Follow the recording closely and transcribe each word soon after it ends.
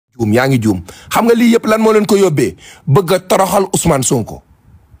juum yaa ngi juum xam nga lii yëpp lan moo leen ko yóbbee bëgg a toroxal Ousmane Sonko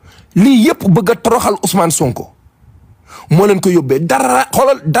lii yëpp bëgg a toroxal Ousmane Sonko moo leen ko yóbbee dara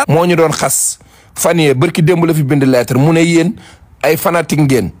xoolal dara. moo ñu doon xas fan yee barki démb la fi bind lettre mu ne yéen ay fanatique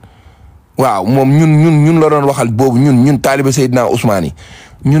ngeen waaw moom ñun la doon waxal boobu ñun taaliba Seydina Ousmane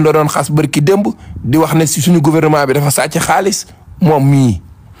yi ñun la doon xas barki démb di wax ne si suñu gouvernement bi dafa sàcc xaalis moom mii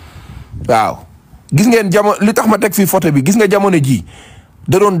waaw. gis ngeen jamono li tax ma teg fii photo bi gis nga jamono ji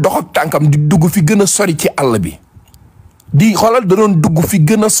da doon dox ak tànkam di dugg fi gën a sori ci àll bi di xoolal da doon dugg fi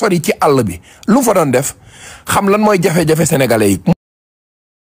gën a sori ci àll bi lu fa doon def xam lan mooy jafe-jafe sénégalais yi.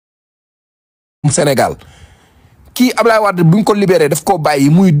 Sénégal kii Ablaye Wade buñ ko libéré daf koo bàyyi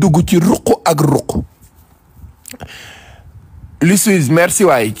muy dugg ci ruq ak ruq. li Suisse merci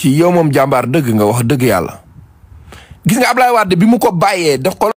waay ci yow moom jàmbaar dëgg nga wax dëgg yàlla gis nga Ablaye Wade bi mu ko bàyyee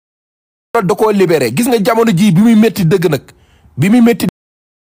daf ko da koo libéré gis nga jamono ji bi muy métti dëgg nag bi muy métti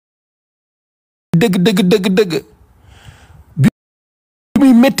dëgg bi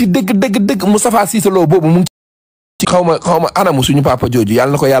muy métti dëgg Moustapha Cissé Lo boobu mu ngi ci xaw ma anamu suñu papa jooju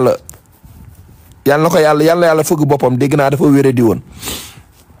yàlla na ko yàlla fëgg boppam dégg naa dafa wéré di woon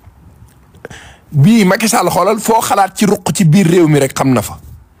bii Macky Sall xoolal foo xalaat ci ruq ci biir réew mi rek xam na fa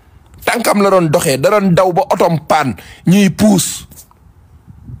tànkam la doon doxee da doon daw ba otom paan ñuy puus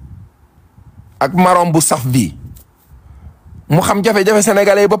ak marom bu saf bi mu xam jafe-jafe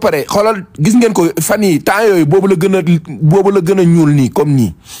sénégalais ba pare xoolal gis ngeen ko fan yi temps yooyu boobu la gën a ñuul nii comme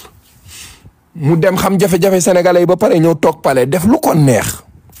nii mu dem xam jafe-jafe sénégalais ba pare ñëw toog pale def lu ko neex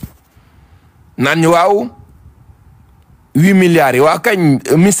naan ñu waaw 8 milliards yi waa kañ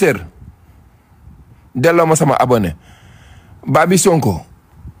mister delloo ma sama abonné Babi Sonko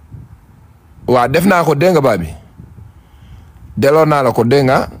waa def naa ko dégg nga Babi delloo naa la ko dégg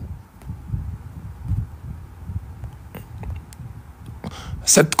nga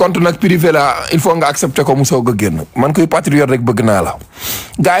cette compte nag privé la il faut nga accepter ko mu soog a génn man koy patriote rek bëgg naa la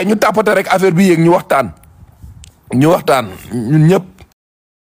gars yi ñu tàppate rek affaire bi yéeg ñu waxtaan ñun ñëpp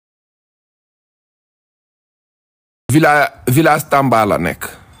village Tamba la nekk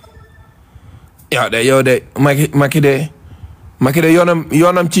yow de Macky de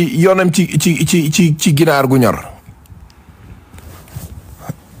yoonam ci ginaar gu ñor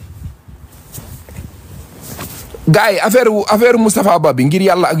gars yi affaire Moustapha Ba bi ngir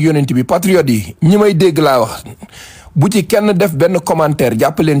yàlla ak yonent bi patriote yi ñi may dégg laa wax bu ci kenn def benn commentaire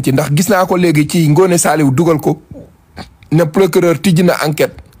jàpp leen ci ndax gis naa ko léegi ci Ngoone Saliou dugal ko ne procureur tijji na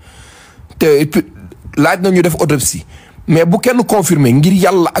enquête te laaj na ñu def autopsie mais bu kenn confirmé ngir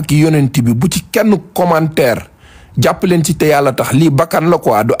yàlla ak yonent bi bu ci kenn commentaire jàpp leen ci te yàlla tax lii bakkan la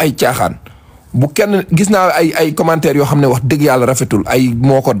quoi du ay caaxaan bu kenn gis naa ay commentaire yoo xam ne wax dëgg yàlla rafetul ay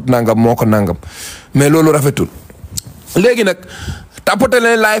moo ko nangam mais loolu rafetul. léegi nag tapote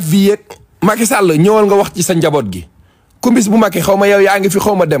leen live bi yeeg Macky Sall ñëwal nga wax ci sa njaboot gi kumbis bu Macky xaw ma yow yaa ngi fi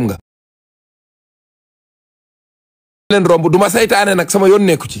xaw ma dem nga. leen romb du ma saytaane nag sama yoon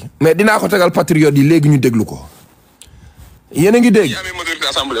nekku ci mais dinaa ko tegal patriote yi léegi ñu déglu ko yéen a ngi dégg.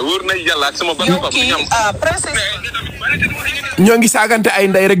 ñoo ngi saagante ay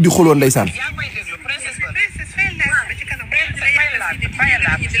ndey rek di xuloon ndeysaan.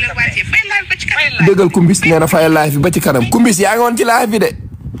 déggal kumbis nee na fayal live bi ba ci kanam kumbis yaa ngi woon ci live bi de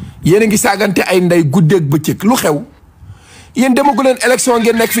yéen a ngi saagante ay ndey guddeeg bëccëg lu xew yéen demagu leen élection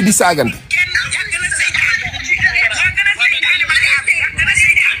ngeen nekk fi di saagante.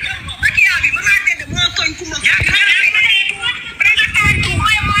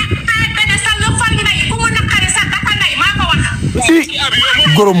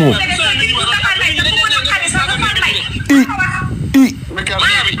 goro moom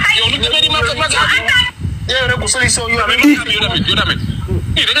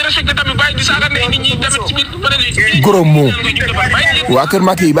goro moom waa kër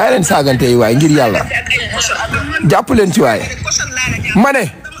Macky yi bàyyi leen saagante yi waaye ngir yàlla jàpp leen ci waaye ma ne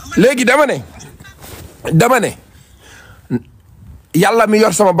léegi dama ne yàlla mi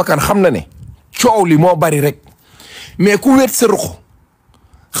yor sama bakkan xam na ne coow li moo bari rek mais ku wéet sa ruq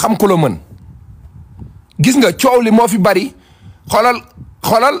xam ku la mën gis nga coow li moo fi bari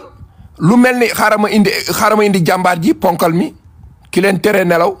xoolal lu mel ni xaaral ma indi jàmbaar ji ponkal mi ki leen tere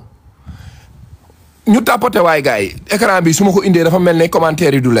nelaw ñu tàppate waay gars yi écran bi su ma ko indee dafa mel ne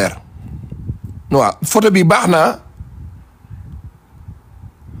commentaire yi du leer waaw photo bi baax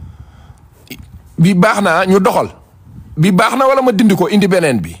naa ñu doxal bi baax na wala ma dindi ko indi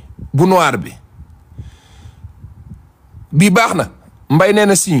beneen bi bu noir bi baax na mbay nee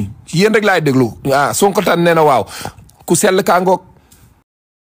na si yéen rek laay déglu Sonko tan nee na waaw ku sell kaa ngoog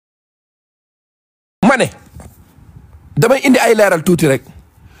ma ne damay indi ay leeral tuuti rek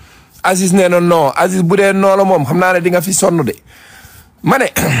Aziz nee na non Aziz bu dee noo la moom xam naa ne di nga fi sonn de ma ne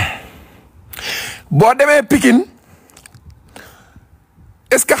boo demee Pikine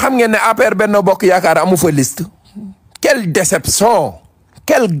est-ce que xam ngeen ne APR Benno Bokk Yaakaar amu fa liste. Quelle déception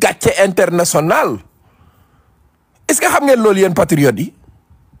quel gàcce international est-ce que xam ngeen loolu yéen patriotes yi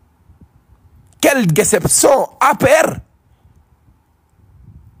quelle déception APR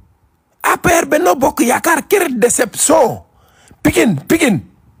Benno Bokk Yaakaar quelle déception Pikine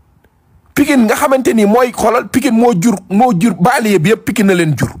nga xamante ni mooy xoolal Pikine moo jur baaliye bi yëpp Pikine na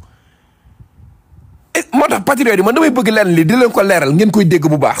leen jur moo tax patriote yi man damay bëgg leen li di leen ko leeral ngeen koy dégg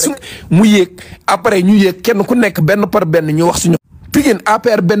bu baax mu yéeg après ñu yéeg kenn ku nekk benn par benn ñu wax suñu Pikine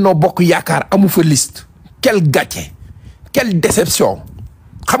APR Benno Bokk Yaakaar amu fa liste quel gàcce quelle déception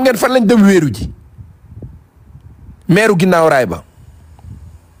xam ngeen fan lañ dem wéeru ji meeru ginnaaw raay ba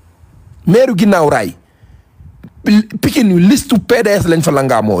meeru ginnaaw raay Pikine listu PDS lañ fa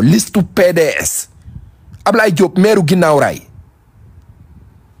langaamoo listu PDS Ablaye Diop meeru ginnaaw raay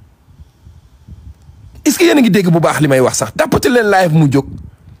est-ce que yéen a ngi dégg bu baax li may wax sax tàppati leen live mu jóg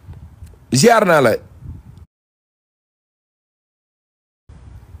ziar naa la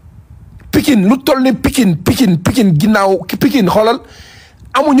Pikine lu toll ni Pikine ginnaaw Pikine xoolal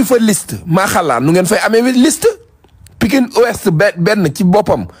amuñu fa liste maa xalaa nu ngeen fay amee liste Pikine Ouest benn ci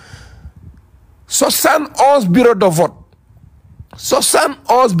boppam 71 bureau de vote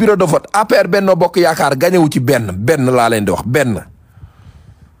 71 bureau de vote APR Benno Bokk Yaakaar gañewu ci benn laa leen di wax benn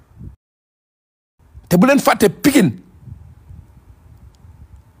te bu leen fàtte Pikine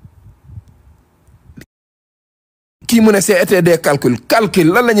kii mu ne c'était des calcul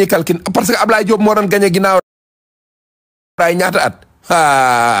lan la ñuy calcul parce que Ablaye Diop moo doon gañe ginnaaw raay ñaata at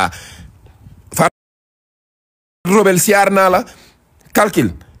Fatou Robel siyaar naa la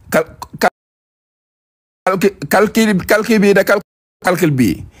calcul bii da calcul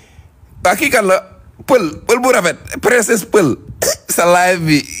bii waa kii kan la pël bu rafet princesse pël sa live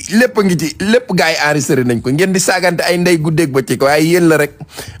bi lépp a ngi ci lépp gars yi enregistré nañ ko ngeen di saagante ay ndey guddeeg ba ci ko waaye yéen la rek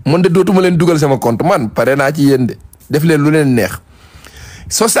man de dootuma leen dugal sama compte man pare naa ci yéen de def leen lu leen neex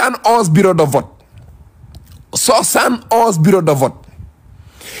 71 bureau de vote 71 bureau de vote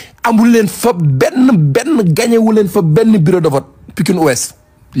amul leen fa benn gañewu leen fa benn bureau de vote Pikine Ouest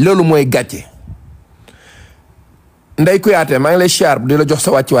loolu mooy gàcce Ndey Kuyaate maa ngi lay siyaar di la jox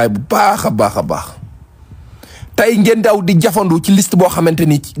sa wàccuwaay bu baax a baax tey ngeen daw di jafandu ci liste boo xamante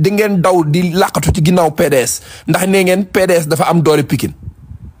ni da ngeen daw di làqatu ci ginnaaw PDS ndax nee ngeen PDS dafa am doole Pikine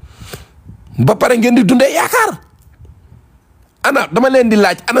ba pare ngeen di dundee yaakaar ana dama leen di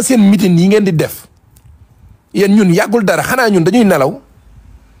laaj ana seen meeting yi ngeen di def yéen ñun yàggul dara xanaa ñun dañuy nelaw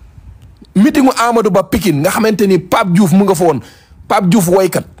meetingu Amadou Ba Pikine nga xamante ni Pape Diouf mu nga fa woon Pape Diouf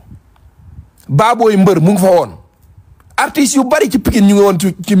woykat Baboy mbër mu nga fa woon artistes yu bari ci Pikine ñu ngi woon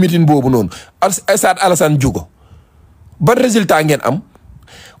ci meeting boobu noonu Stade Alassane Diogo ban résultat ngeen am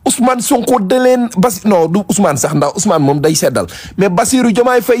Ousmane Sonko da leen non du Ousmane sax ndax Ousmane moom day seddal mais Bassirou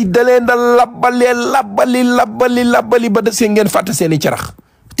Diomaye Faye da leen da labbali ba de seen ngeen fàtte seen i carax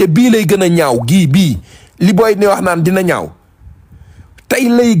te bii lay gën a ñaaw bii li booy ne wax naan dina ñaaw tey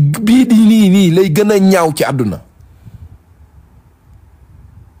lay bii di nii lay gën a ñaaw ci àdduna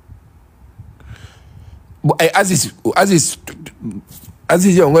bu ay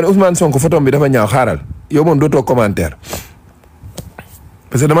Aziz yow nga ne Ousmane Sonko photo bi dafa ñaaw xaaral yow moom dootoo commentaire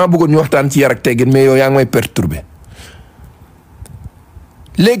parce que damaa bëggoon ñu waxtaan ci yar ak teggin mais yow yaa ngi may perturbé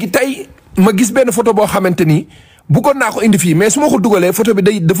léegi tey ma gis benn photo boo xamante ni bëggoon naa ko indi fii mais su ma ko dugalee photo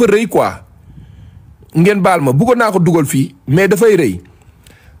bi dafa rëy quoi ngeen baal ma bëggoon naa ko dugal fii mais dafay rëy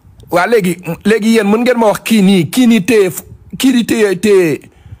waa léegi yéen mën ngeen ma wax kii nii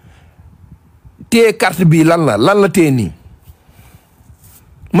téye carte bi lan la téye nii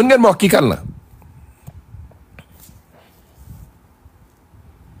mën ngeen ma wax kii kan la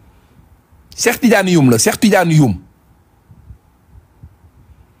Cheikh Tidiane Youm la Cheikh Tidiane Youm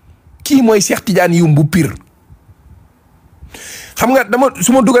kii mooy Cheikh Tidiane Youm bu pire xam nga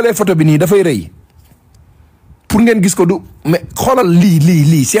su ma dugalee photo bi nii dafay rëy pour ngeen gis ko du mais xoolal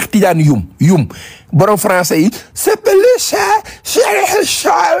lii Cheikh Tidiane Youm borom français yi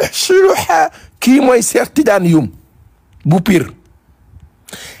kii mooy Cheikh Tidiane Youm bu pire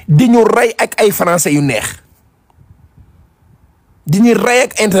di ñu rey ak ay français yu neex di ñu rey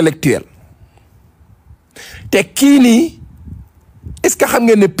ak intellectuel te kii nii est-ce que xam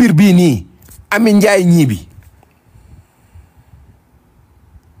ngeen ne pire bii nii Ami Ndiaye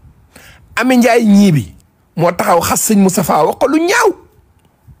ñii moo taxaw xas sëñ Moustapha wax ko lu ñaaw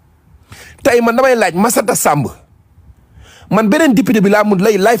tey man damay laaj Massata Samb man beneen député bi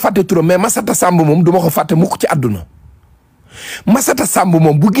lay fàtte turam mais Massata Samb moom duma ko fàtte mukk ci àdduna Massata Samb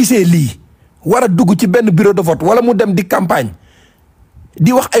moom bu gisee lii war a dugg ci benn bureau de vote wala mu dem di campagne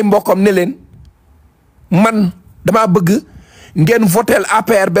di wax ay mbokkam ne leen man damaa bëgg ngeen voteel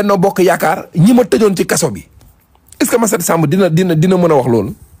APR Benno Bokk Yaakaar ñi ma tëjoon ci kaso bi est-ce que Massata Samb dina mën a wax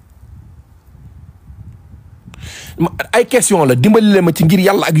loolu. ay question la dimbali leen ma ci ngir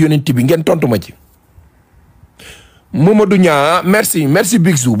yàlla ak yonent bi ngeen tontu ma ci. Mamadou Niang merci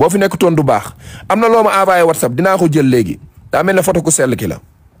Big Zou boo fi nekk toon du baax am na loo ma envoyé WhatsApp dinaa ko jël léegi daa mel ne photo ku sell ki la.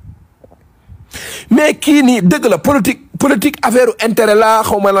 mais kii nii dëgg la politique affaire intérêt la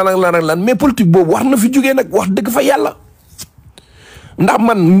xaw ma lan ak lan mais politique boobu war na fi jugee nag wax dëgg fa yàlla. ndax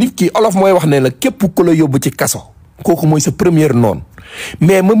man nit ki olof mooy wax ne la képp ku la yóbbu ci kaso kooku mooy sa première noon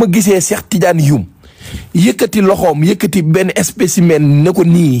mais ma gisee Cheikh Tidiane Youm yëkkati loxoom yëkkati benn spécimen ne ko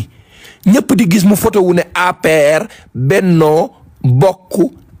nii ñëpp di gis mu photo wu ne APR Benno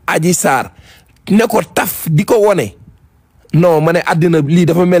Bokk Adji Sarr ne ko taf di ko wone non ma ne àddina lii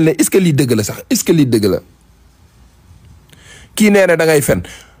dafa mel ne est-ce que lii dëgg la sax est-ce que lii dëgg la kii nee na da ngay fen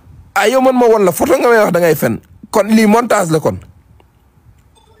ah yow man ma won la photo nga may wax da ngay fen kon lii montage la kon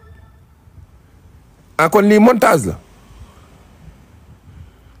ah kon lii montage la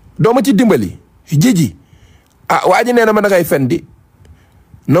doo ma ci dimbali jiji ah waa ji nee na ma da ngay fen di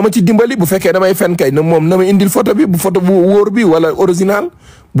noo ma ci dimbali bu fekkee damay fen kay na moom na ma indil photo bi bu photo bu wóor bi wala original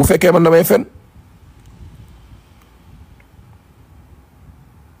bu fekkee man damay fen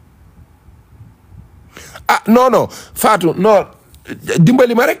ah non Fatou non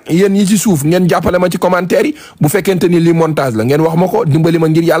dimbali ma rek yéen ñi ci suuf ngeen jàppale ma ci commentaire yi bu fekkente ni lii montage la ngeen wax ma ko dimbali ma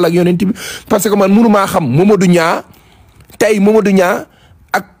ngir yàlla ak yonent bi parce que man mënumaa xam Mamadou Niang tey Mamadou Niang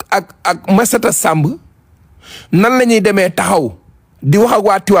ak Massata Samb nan la ñuy demee taxaw di wax ak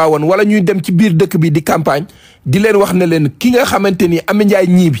waa Tiwaawan wala ñuy dem ci biir dëkk bi di campagne di leen wax ne leen ki nga xamante ni Amy Ndiaye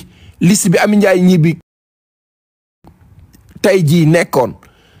ñii bi liste bi Amy Ndiaye ñii bi tey jii nekkoon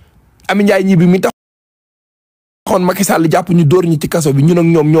Amy Ndiaye ñii bi mi taxoon Macky Sall jàpp ñu dóor ñi ci kaso bi ñun ak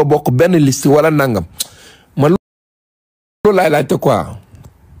ñoom ñoo bokk benn liste wala nangam man loolu laay laajte quoi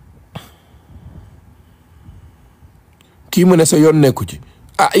kii mu ne sa yoon nekku ci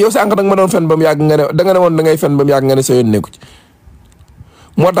ah yow sànq danga ma doon fen ba mu yàgg nga ne danga ne woon da ngay fen ba mu yàgg nga ne sa yoon nekku ci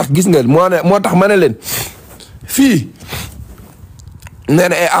moo tax gis nga moo tax ma ne leen fii nee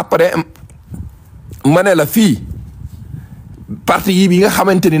na après ma ne la fii parti yi nga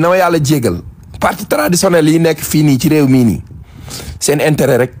xamante ni na ma yàlla jégal parti traditionnel yi nekk fii nii ci réew mii nii seen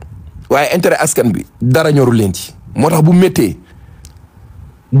intérêt rek waaye intérêt askan bi dara ñoru leen ci moo tax bu méttee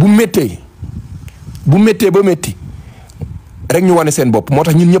ba métti rek ñu wane seen bopp moo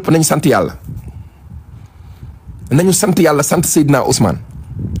tax ñun ñëpp nañ sant yàlla sant Seydina Ousmane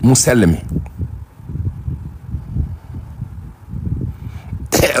mu sell mi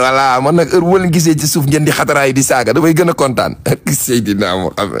voilà man nag heure boo leen gisee ci suuf ngeen di xataraay di saaga damay gën a kontaan ak Seydina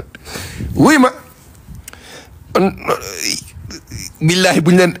Muhammad wuy ma billahi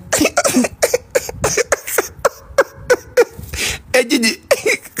buñ leen jiji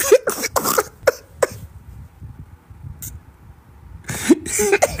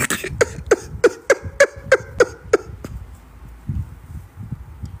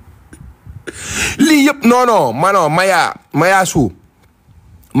lii yëpp non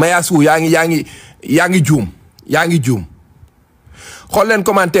maya suu yaa ngi juum xool leen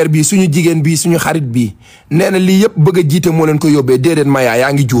commentaire bi suñu jigéen bi suñu xarit bi nee na lii yëpp bëgg a jiite moo leen ko yóbbee déedéet maya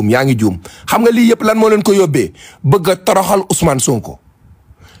yaa ngi juum xam nga lii yëpp lan moo leen ko yóbbee bëgg a toroxal Ousmane Sonko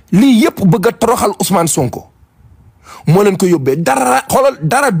lii yëpp bëgg a toroxal Ousmane Sonko moo leen ko yóbbee dara xoolal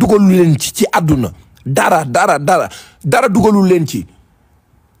dara dugalu leen ci àdduna dara dugalu leen ci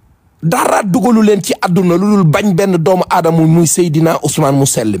dara dugalu leen ci àdduna lu dul bañ benn doomu aadama muy Seydina Ousmane mu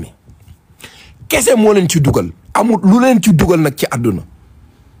sell mi kese moo leen ci dugal amul lu leen ci dugal nag ci àdduna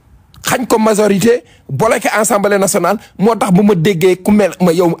xañ ko majorité bloqué Assemblée nationale moo tax bu ma déggee ku mel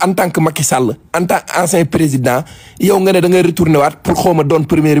ma yow en tant que Macky Sall en tant ancien président yow nga ne da ngay retourné waat pour xaw ma doon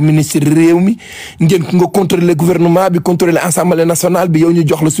premier ministre réew mi ngeen nga contrôler gouvernement bi contrôler Assemblée nationale bi yow ñu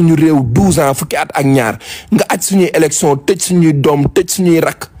jox la suñu réew 12 ans fukki at ak ñaar nga aj suñuy élection tëj suñuy doom tëj suñuy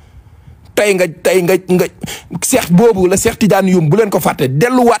rakk tey nga Cheikh boobu la Cheikh Tidiane Youm bu leen ko fàtte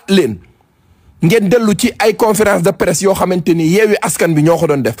delluwaat leen ngeen dellu ci ay conférence de presse yoo xamante ni Yewwi Askan bi ñoo ko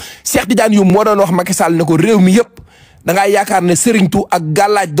doon def Cheikh Tidiane Youm moo doon wax Macky Sall ne ko réew mi yëpp da ngaa yaakaar ne sëriñtu ak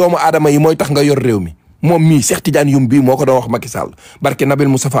gàllaaj doomu aadama yi mooy tax nga yor réew mi moom mii Cheikh Tidiane Youm bii moo ko doon wax Macky Sall barke Nabil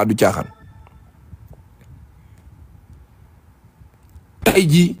Moustapha du caaxaan.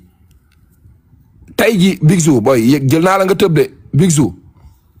 tey jii Big Zou booy jël naa la nga tëb de Big Zou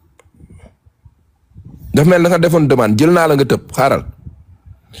dafa mel na nga defoon demande jël naa la nga tëb xaaral.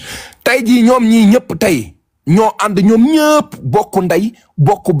 tey jii ñoom ñii ñëpp tey ñoo ànd ñoom ñëpp bokk ndey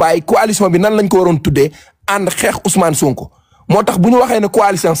bokk baay coalition bi nan lañ ko waroon tuddee ànd xeex Ousmane Sonko moo tax bu ñu waxee ne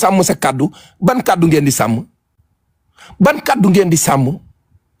coalition sàmm sa kaddu ban kaddu ngeen di sàmm ban kaddu ngeen di sàmm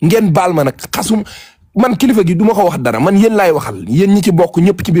ngeen baal ma nag xasum man kilifa gi du ma ko wax dara man yéen laay waxal yéen ñi ci bokk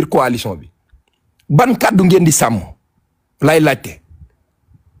ñëpp ci biir coalition bi ban kaddu ngeen di sàmm lay laajte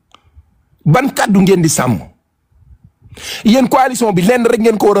ban kaddu ngeen di sàmm yéen coalition bi lenn rek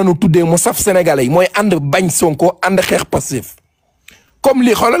ngeen ko waroon a tuddee mu saf sénégalais yi mooy ànd bañ Sonko ànd xeex Pastef comme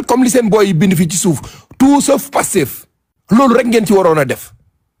li xoolal comme li seen boy yi bind fi ci suuf tout sauf Pastef loolu rek ngeen ci waroon a def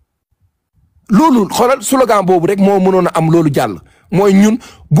loolu xoolal slogan boobu rek moo mënoon a am loolu jàll mooy ñun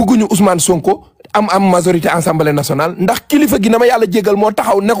bugguñu Ousmane Sonko am majorité assemblée nationale ndax kilifa gi na ma yàlla jégal moo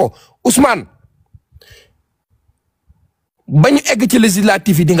taxaw ne ko Ousmane bañu egg ci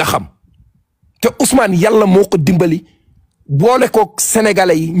législatif yi di nga xam te Ousmane yàlla moo ko dimbali boole ko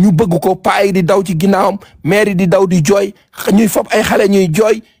sénégalais yi ñu bëgg ko paa yi di daw ci ginnaawam maire yi di daw di jooy ñuy fob ay xale ñuy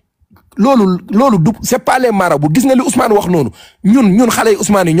jooy loolu du c'est pas les marabouts gis nga li Ousmane wax noonu ñun xale yi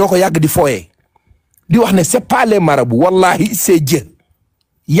Ousmane yi ñoo ko yàgg di fooyee di wax ne c'est pas les marabouts wallahi c'est Dieu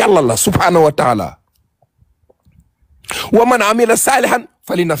yàlla la subhanahu wa taala wa man amila salihan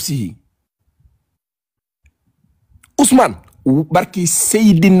fali nafsihi Ousmane barki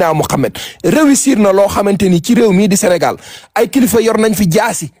Seydina Mohamed réussir na loo xamante ni ci réew mii di Sénégal ay kilifa yor nañ fi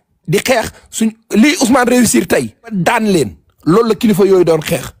jaasi di xeex lii Ousmane réussir tey daan leen loolu la kilifa yooyu doon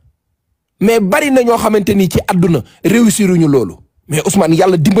xeex mais bari na ñoo xamante ni ci àdduna réussiruñu loolu mais Ousmane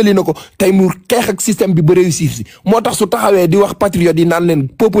yàlla dimbali na ko tey mu xeex ak système bi ba réussir si moo tax su taxawee di wax patriote yi naan leen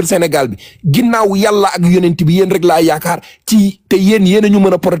peuple Sénégal bi ginnaaw yàlla ak yonent bi yéen rek laa yaakaar ci te yéen a ñu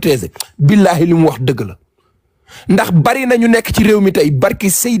mën a protéger billahi li mu wax dëgg la ndax bari na ñu nekk ci réew mi tey barki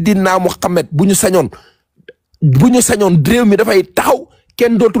Seydina Mohamed bu ñu sañoon réew mi dafay taxaw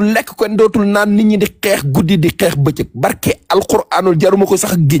kenn dootul lekk kenn dootul naan nit ñi di xeex guddi di xeex bëccëg barke alquranul jaruma ko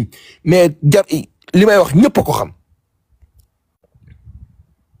sax giñ mais li may wax ñëpp a ko xam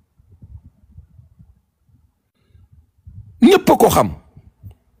ñëpp a ko xam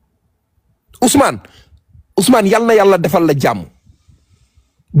Ousmane yal na yàlla defal la jàmm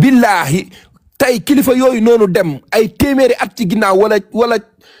billahi tey kilifa yooyu noonu dem ay téeméeri at ci ginnaaw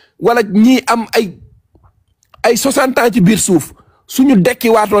wala ñii am ay 60 ans ci biir suuf suñu dekki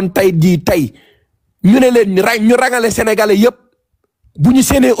waatoon tey ñu ne leen ñu rangale sénégalais yëpp bu ñu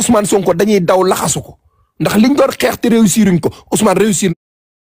séenee Ousmane Sonko dañuy daw laxasu ko ndax liñ doon xeex te réussiruñ ko Ousmane réussir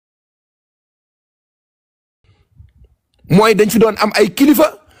mooy dañ fi doon am ay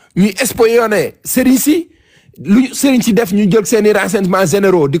kilifa ñuy espionné sëriñ si lu sëriñ si def ñu jël seeni renseignements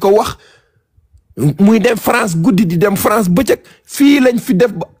généraux di ko wax muy dem France guddi di dem France bëccëg fii lañ fi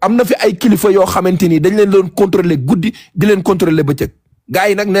def am na fi ay kilifa yoo xamante ni dañ leen doon contrôler guddi di leen contrôler bëccëg gars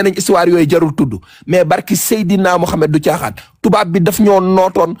yi nag nee nañ histoire yooyu jarul tudd mais barki Seydina Mohamed du caaxaan tubaab bi daf ñoo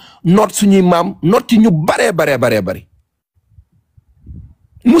nootoon noot suñuy maam noot ci ñu baree bari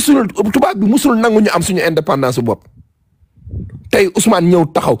tubaab bi musul nangu ñu am suñu indépendance su bopp tey Ousmane ñëw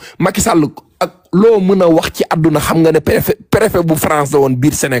taxaw Macky Sall ak loo mën a wax ci àdduna xam nga ne préfet bu France la woon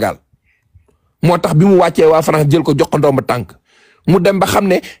biir Sénégal moo tax bi mu wàccee waa France jël ko jox ko ndomba tànk mu dem ba xam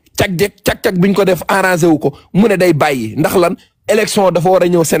ne cag biñ ko def arrangé wu ko mu ne day bàyyi ndax lan élection dafa war a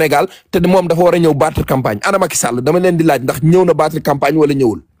ñëw Sénégal te moom dafa war a ñëw battre campagne ana Macky Sall dama leen di laaj ndax ñëw na battre campagne wala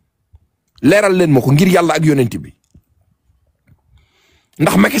ñëwul leeral leen ma ko ngir yàlla ak yonent bi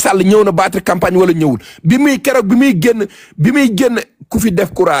ndax Macky Sall ñëw na battre campagne wala ñëwul bi muy keroog bi muy génn ku fi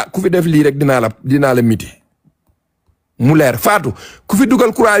def lii rek dinaa la miti mu leer Fatou ku fi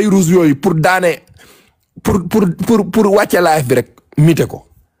dugal croix yu rouge yooyu pour daane pour wàcce live bi rek mite ko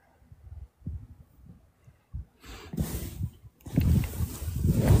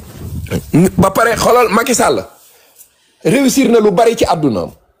ba pare xoolal Macky Sall réussir na lu bari ci àdduna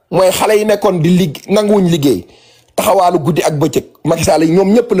mooy xale yi nekkoon di nanguwuñ liggéey taxawaalu guddi ak bëccëg Macky Sall yi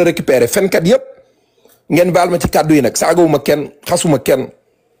ñoom ñëpp la récupéré fenkat yëpp ngeen baal ma ci kàddu yi nag saagawuma kenn xasuma kenn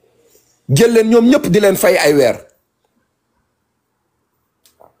jël leen ñoom ñëpp di leen fay ay weer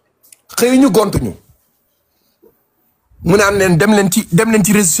xëy ñu gontuñu mu naan leen dem leen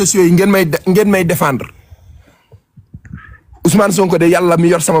ci réseaux sociaux yi ngeen may défendre Ousmane Sonko de yàlla mi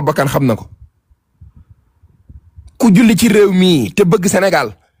yor sama bakkan xam na ko ku julli ci réew mii te bëgg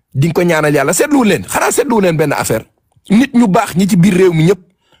Sénégal di nga ko ñaanal yàlla seetluwu leen benn affaire nit ñu baax ñi ci biir réew mi ñëpp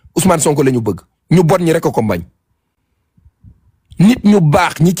Ousmane Sonko la ñu bëgg ñu bon ñi rek ko mbañ nit ñu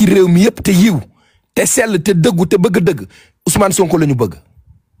baax ñi ci réew mi yëpp te yiw te sell te dëggu te bëgg dëgg Ousmane Sonko la ñu bëgg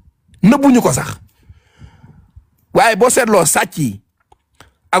nëbbuñu ko sax waaye boo seetloo sàcc yi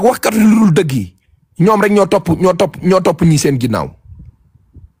ak waxkat lu dul dëgg yi ñoom rek ñoo topp ñi seen ginnaaw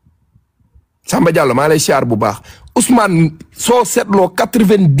Samba Diallo maa lay siyaar bu baax Ousmane soo seetloo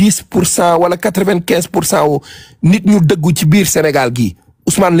 90% wala 95% wu nit ñu dëggu ci biir Sénégal gii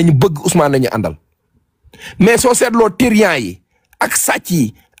Ousmane la ñu bëgg Ousmane la ñu àndal mais soo seetloo tyran yi ak sàcc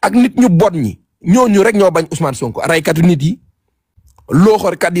yi ak nit ñu bon ñi ñooñu rek ñoo bañ Ousmane Sonko raykatu nit yi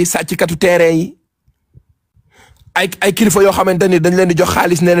looxorkat yi sàcckatu terrain yi ay kilifa yoo xamante ni dañ leen di jox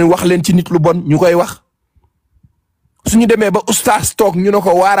xaalis ne leen wax leen ci nit lu bon ñu koy wax suñu demee ba oustaz toog ñu ne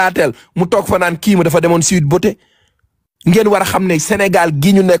ko waaraateel mu toog fa naan kii ma dafa demoon Sweet Beauté ngeen war a xam ne Sénégal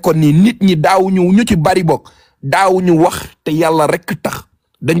gi ñu nekkoon nii nit ñi daawuñu ñu ci bari bokk daawuñu wax te yàlla rek tax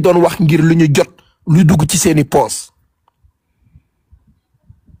dañ doon wax ngir lu ñu jot luy dugg ci seeni poos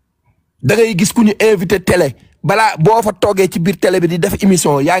da ngay gis ku ñu invité télé balaa boo fa toogee ci biir télé bi di def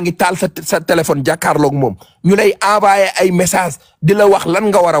émission yaa ngi taal sa téléphone jàkkaarloog moom ñu lay envoyé ay message di la wax lan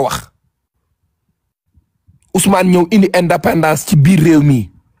nga war a wax Ousmane ñëw indi indépendance ci biir réew mi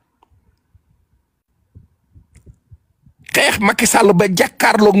xeex Macky Sall ba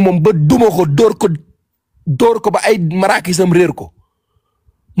jàkkaarloog moom ba duma ko dóor ko ba ay maraakisam réer ko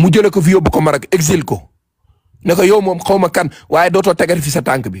mu jële ko fi yóbbu ko Maroc exil ko ne ko yow moom xaw ma kan waaye dootoo tegal fi sa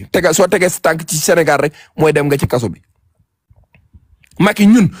tànk bi soo tegee sa tànk ci Sénégal rek mooy dem nga ci kaso bi Macky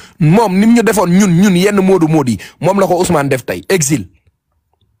ñun moom nim ñu defoon ñun yenn moodu yi moom la ko Ousmane def tey exil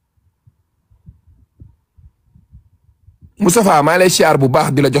Moustapha maa lay siyaar bu baax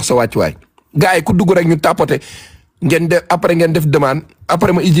di la jox sa wàccuwaay gars yi ku dugg rek ñu tapoté ngeen def après ngeen def demande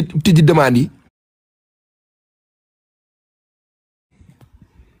après ma tijji demande yi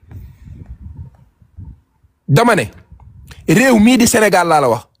dama ne réew mii di Sénégal laa la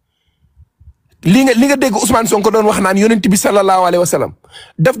wax li nga dégg Ousmane Sonko doon wax naan yonent bi sallallahu alayhi wa sallam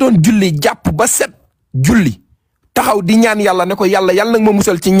daf doon julli jàpp ba set julli taxaw di ñaan yàlla ne ko yàlla nag ma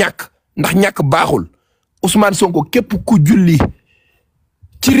musal ci ñàkk ndax ñàkk baaxul Ousmane Sonko képp ku julli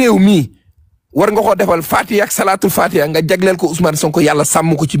ci réew mi war nga ko defal Fatiha ak salaatul Fatiha nga jagleel ko Ousmane Sonko yàlla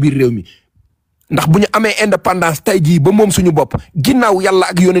sàmm ko ci biir réew mi ndax bu ñu amee indépendance tey jii ba moom suñu bopp ginnaaw yàlla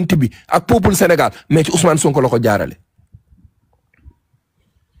ak yonent bi ak peuple Sénégal mais ci Ousmane Sonko la ko jaarale.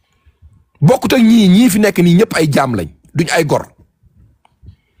 bokkut ak ñii fi nekk nii ñëpp ay jaam lañ duñ ay gor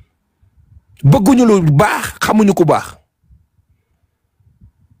bëgguñu lu baax xamuñu ku baax.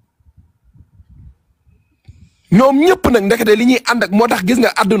 ñoom ñëpp nag ndekete li ñuy ànd ak moo tax gis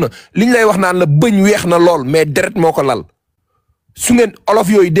nga àdduna li ñu lay wax naan la bëñ weex na lool mais deret moo ko lal su ngeen olof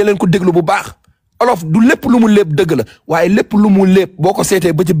yooyu dee leen ko déglu bu baax olof du lépp lu mu lépp dëgg la waaye lépp lu mu lépp boo ko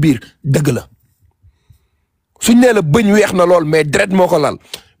seetee ba ca biir dëgg la suñ nee la bëñ weex na lool mais deret moo ko lal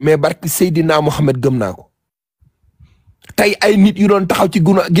mais barki Seydina Mohamed gëm naa ko tey ay nit yu doon taxaw ci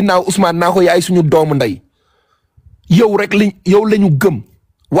ginnaaw Ousmane naa ko yaay suñu doomu ndey yow rek yow lañu gëm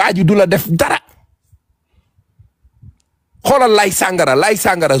waa ji du la def dara. xoolal lay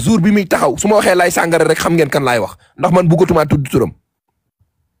sàngara jour bi muy taxaw su ma waxee lay sàngara rek xam ngeen kan laay wax ndax man bëggatuma tudd turam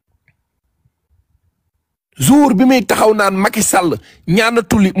jour bi muy taxaw naan Macky Sall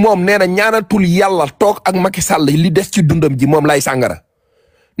ñaanatul moom nee na ñaanatul yàlla toog ak Macky Sall li des ci dundam ji moom lay sàngara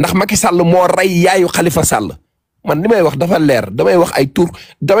ndax Macky Sall moo rey yaayu Khalifa Sall man li may wax dafa leer damay wax ay tur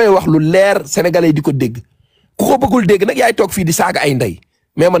damay wax lu leer sénégalais yi di ko dégg ku ko bëggul dégg nag yaay toog fii di saaga ay ndey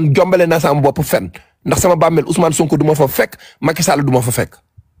mais man jombale naa sama bopp fen ndax sama bàmmeel Ousmane Sonko du ma fa fekk Macky Sall du ma fa fekk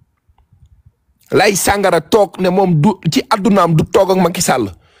lay sàngara toog ne moom du ci addunaam du toog ak Macky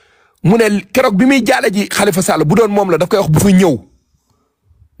Sall mu ne keroog bi muy jaale ji Khalifa Sall bu doon moom la daf koy wax bu fa ñëw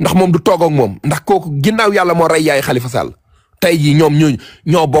ndax moom du toog ak moom ndax kooku ginnaaw yàlla moo rey yaay Khalifa Sall tey jii ñoom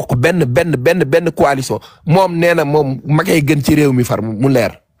ñoo bokk benn coalition moom nee na moom Macky gën ci réew mi far mu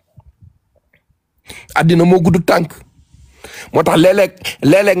leer addina moo gudd tànk moo tax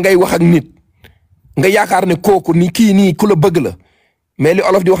léeg-léeg ngay wax ak nit nga yaakaar ne kooku ni kii nii ku la bëgg la mais li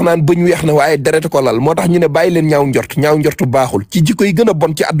olof di wax naan bëñ weex na waaye deret ko lal moo tax ñu ne bàyyi leen ñaaw njort baaxul ci jikko yi gën a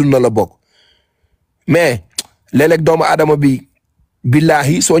bon ci àdduna la bokk mais léeg-léeg doomu aadama bi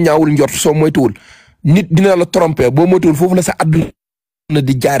billaahi soo ñaawul njort soo moytuwul nit dina la tromper boo moytuwul foofu la sa àdduna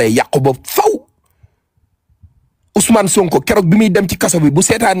di jaaree yàqu ba faw Ousmane Sonko keroog bi muy dem ci kaso bi bu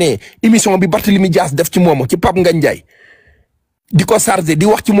seetaanee émission bi Barthélémy Dias def ci moom ci Pape Ngagne Ndiaye di ko chargé di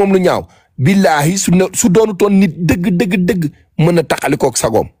wax ci moom lu ñaaw billahi su doonu toon nit dëgg mën a taxalikook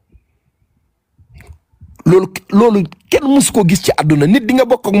sagoom loolu kenn mus ko gis ci àdduna nit di nga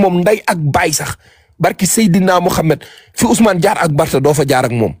bokk ak moom nday ak baay sax barki Seydina Mohamed fi Ousmane jaar ak Barta doo fa jaar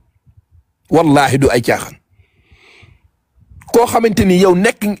ak moom wallahi du ay caaxaan koo xamante ni yow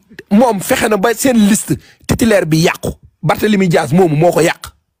nekk moom fexe na ba seen liste titulaire bi yàqu Barthélémy Dias moomu moo ko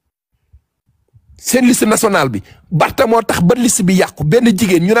yàq seen liste nationale bi Barta moo tax ba liste bi yàqu benn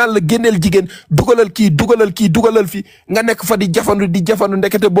jigéen ñu naan la génneel jigéen dugalal kii dugalal fi nga nekk fa di jafandu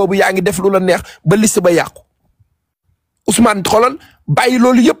ndekete boobu yaa ngi def lu la neex ba liste ba yàqu Ousmane xolal bàyyi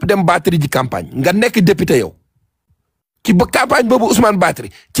loolu yëpp dem batterie ji campagne nga nekk député yow ci ba campagne boobu Ousmane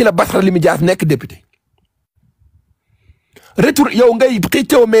batterie ci la Barthélémy Dias nekk député retour yow ngay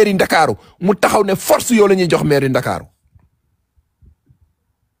xëccëw mairie Ndakaaru mu taxaw ne force yow la ñuy jox mairie Ndakaaru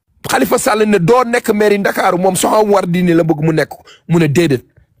Khalifa Sall ne doo nekk mairie Ndakaaru moom Soham Wardini la bëgg mu nekk mu ne déedéet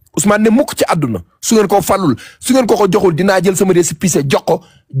Ousmane ne mukk ci àdduna su ngeen ko falul su ngeen ko joxul dinaa jël sama récépissé jox ko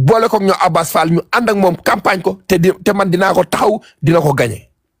boole ko ñoo Abbas Fall ñu ànd ak moom campagne ko te man dinaa ko taxaw dina ko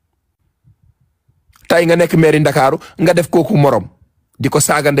gagné. tay nga nekk mairie Ndakaaru nga def kooku morom di ko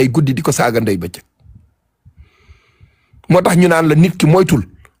saaga ndey guddi di ko saaga ndey bëccëg moo tax ñu naan la nit ki moytul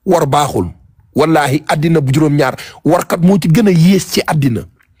war baaxul wallahi àddina bu juróom-ñaar warkat moo ci gën a yées ci àddina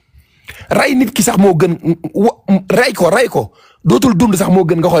ray nit ki sax moo gën ray ko dootul dund sax moo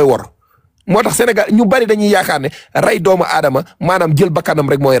gën nga koy wor moo tax Sénégal ñu bari dañuy yaakaar ne ray doomu aadama maanaam jël bakkanam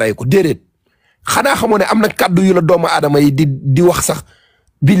rek mooy ray ko déedéet xanaa xamoo ne am na kàddu yu la doomu aadama yi di wax sax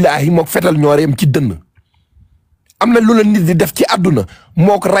billaahi mook fetal ñooreem ci dënn am na lu la nit di def ci àdduna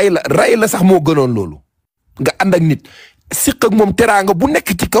mook ray la sax moo gënoon loolu nga ànd ak nit siq ak moom teraanga bu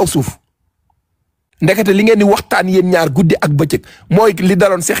nekk ci kaw suuf ndekete li ngeen di waxtaan yéen ñaar guddi ak bëccëg mooy li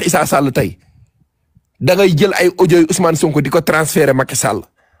daloon Cheikh Issa Sall tey da ngay jël ay audio yu Ousmane Sonko di ko transféré Macky Sall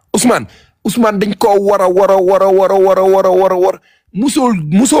Ousmane dañ koo war a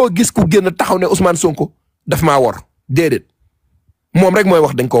musoo gis ku génn taxaw ne Ousmane Sonko daf maa war déedéet moom rek mooy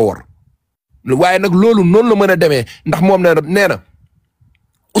wax dañ koo war waaye nag loolu noonu la mën a demee ndax moom nee na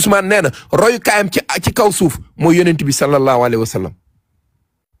Ousmane nee na royukaayam ci kaw suuf mooy yonent bi sallallahu alayhi wa sallam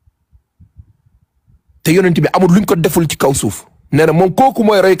te yonent bi amul luñ ko deful ci kaw suuf nee na moom kooku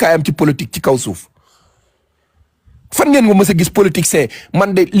mooy royukaayam ci politique ci kaw suuf fan ngeen ko mës a gis politicien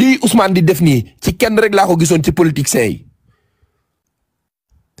man de lii Ousmane di def nii ci kenn rek laa ko gisoon ci politicien yi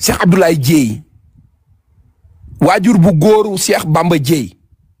Cheikh Abdoulaye Dieye waajur bu góoru Cheikh Bamba Dieye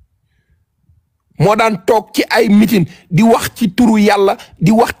moo daan toog ci ay meeting di wax ci turu yàlla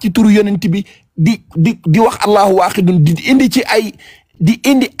di wax ci turu yonent bi di wax Allahou Akbar di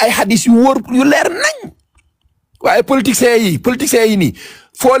indi ay hadis yu wóor yu leer nañ waaye politiciens yi nii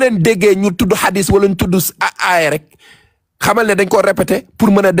foo leen déggee ñu tudd hadis wala ñu tudd aaya rek xamal ne dañ ko répété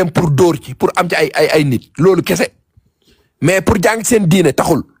pour mën a dem pour dóor ci pour am ci ay nit loolu kese mais pour jàng seen diine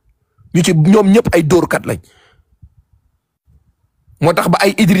taxul ñu ci ñoom ñëpp ay dóorkat lañ moo tax ba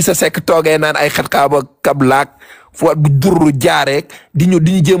ay Idrissa Seck toogee naan ay xatkaaba kablaak fo bu durru jaareek di ñu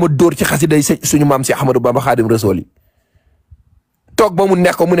jéem a dóor ci xasiday suñu maam si Ahmadou Bamba Xaadim Rasool yi toog ba mu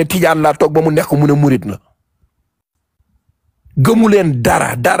neex ko mu ne tijaan laa toog ba mu neex ko mu ne murit la gëmu leen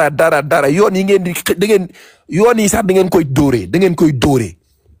dara yoon yi ngeen yoon yi sax da ngeen koy dóoree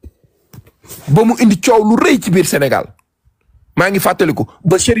ba mu indi coow lu rëy ci biir Sénégal maa ngi fàttaliku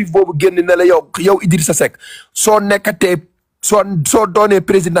ba shérif boobu génn na la yow Idrissa Seck soo nekkatee soo doonee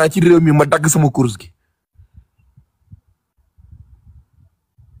président ci réew mi ma dagg sama course gi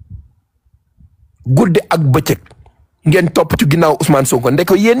guddi ak bëccëg ngeen topp ci ginnaaw Ousmane Sonko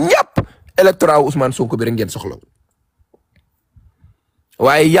ndeko yéen ñëpp électorat wu Ousmane Sonko bi rek ngeen soxla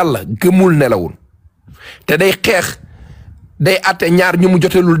waaye yàlla gëmul nelawul te day xeex day atte ñaar ñu mu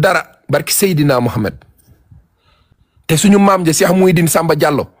jotelul dara barki Seydina Mohamed te suñu maam ja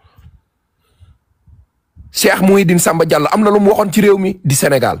Cheikh Mouhidine Samba Diallo am na lu mu waxoon ci réew mi di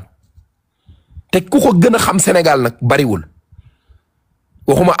Sénégal te ku ko gën a xam Sénégal nag bariwul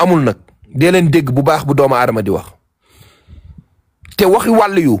waxuma amul nag dee leen dégg bu baax bu doomu aadama di wax te waxi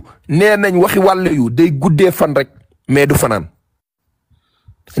wàll yu nee nañ waxi wàll yu day guddee fan rek mais du fanaan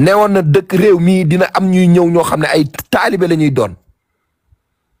neewoon na dëkk réew mii dina am ñuy ñëw ñoo xam ne ay taalibe la ñuy doon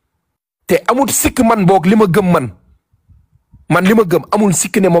te amul sikk man boog li ma gëm man li ma gëm amul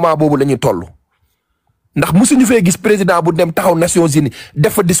sikk ne moment boobu la ñuy toll ndax musuñu fee gis président bu dem taxaw Nations Unies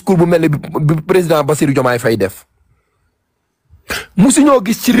def fa discours bu mel ne bi président Bassirou Diomaye Faye def musuñoo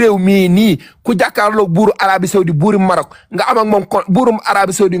gis ci réew mii nii ku jàkkaarloog buuru Arabie Saoudi buuru Maroc nga am ak moom buurum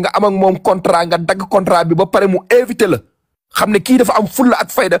Arabie Saoudi nga am ak moom contrat nga dagg contrat bi ba pare mu invité la xam ne kii dafa am fulla ak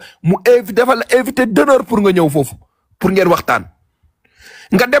fayda mu dafa la invité d'honneur pour nga ñëw foofu pour ngeen waxtaan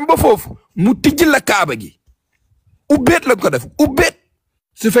nga dem ba foofu mu tijji la kaaba gi ubbeet la ko def ubbeet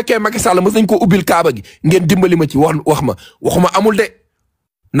su fekkee Macky Sall mës nañ ko ubbil kaaba gi ngeen dimbali ma ci waxuma amul de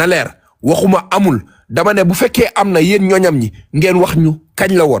na leer waxuma amul dama ne bu fekkee am na yéen ñooñam ñi ngeen wax ñu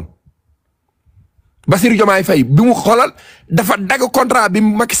kañ la woon Bassirou Diomaye Faye bi mu xoolal dafa dagg contrat bi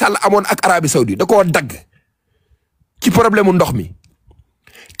Macky Sall amoon ak Arabie Saoudi da koo dagg ci problème mu ndox mi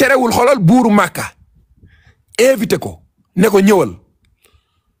terewul xolal buuru Màkka invité ko ne ko ñëwal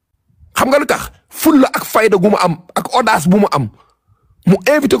xam nga lu tax fulla ak fayda gu mu am ak audace bu mu am mu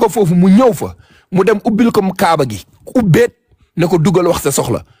invité ko foofu mu ñëw fa mu dem ubbil ko kaaba gi ubbeet ne ko dugal wax sa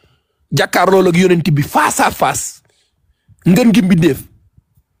soxla jàkkaarloo ak yonent bi face à face ngeen gi mbindeef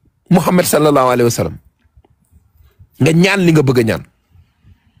Muhammad sallallahu alayhi wa sallam nga ñaan li nga bëgg a ñaan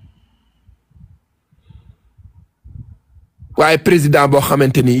waaye président boo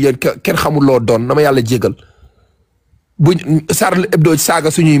xamante ni yéen kenn xamul loo doon na ma yàlla jégal bu Charlie Hebdo saaga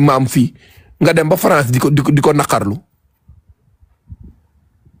suñuy maam fii nga dem ba France di ko naqarlu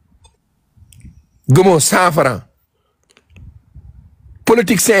gëmoo 100 francs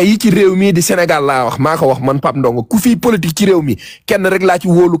politiciens yi ci réew mi di Sénégal laa wax maa ko wax man Pape Ndongo ku fii politique ci réew mi kenn rek laa ci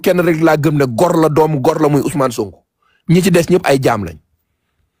wóolu kenn rek laa gëm ne gor la doomu gor la muy Ousmane Sonko ñi ci des ñëpp ay jaam lañ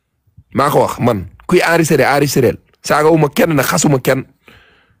maa ko wax man kuy enregistré saagawuma kenn na xasuma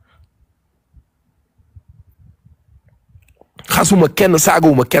kenn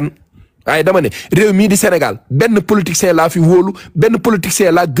saagawuma kenn waaye dama ne réew mii di Sénégal benn politicien laa fi wóolu benn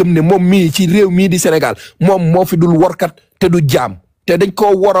politicien laa gëm ne moom mii ci réew mii di Sénégal moom moo fi dul workat te du jaam te dañ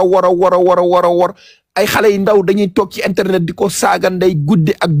koo war ay xale yu ndaw dañuy toog ci internet di ko saaga ndey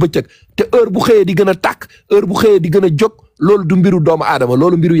guddi ak bëccëg te heure bu xëyee di gën a tàkk heure bu xëyee di gën a jóg loolu du mbiru doomu aadama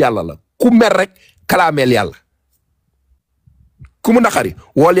loolu mbiru yàlla la ku mer rek kalaameel yàlla ku mu naqari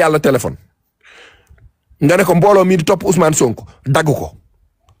wool yàlla téléphone nga ne ko mbooloo mii di topp Ousmane Sonko dagg ko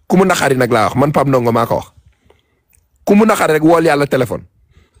ku mu naqari nag laa wax man Pape Ndongo maa ko wax ku mu naqari rek wool yàlla téléphone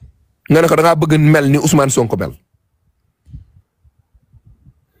nga ne ko da ngaa bëgg mel ni Ousmane Sonko mel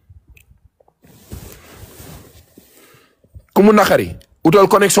ku mu naqari utal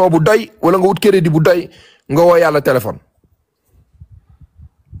connexion bu doy wala nga wut crédit bu doy nga woo yàlla téléphone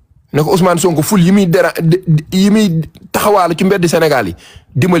ne ko Ousmane Sonko ful yi muy taxawaalu ci mbedd Sénégal yi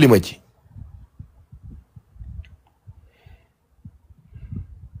dimbali ma ci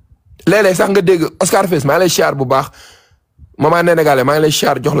léeg-léeg sax nga dégg Oscar Fess maa ngi lay siyaar bu baax maman Nénégalais maa ngi lay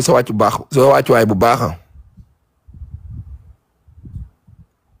siyaar jox la sa wàcc bu baax sa wàccuwaay bu baax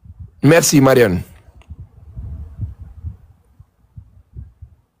merci Marianne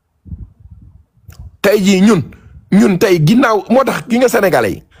tey jii ñun tey ginnaaw moo tax gi nga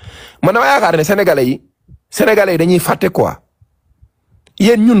sénégalais yi man dama yaakaar ne sénégalais yi dañuy fàtte quoi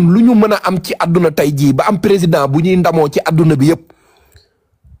yéen ñun lu ñu mën a am ci àdduna tey jii ba am président bu ñuy ndamoo ci àdduna bi yëpp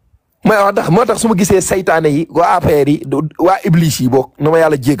moo tax su ma gisee saytaane yi waa affaire yi waa iblis yi boog na ma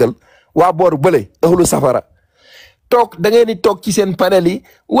yàlla jégal waa boor bële ëxlu safara toog da ngeen di toog ci seen panel yi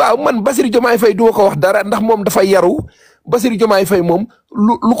waaw man Bassirou Diomaye Faye du ma ko wax dara ndax moom dafa yaru Bassirou Diomaye Faye moom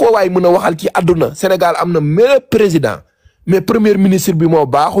lu ko waay mën a waxal ci àdduna Sénégal am na meilleur président mais premier ministre bi moo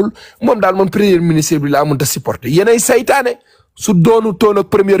baaxul moom daal man premier ministre bi laa mënta supporter yéenay saytaane su doonu toon ak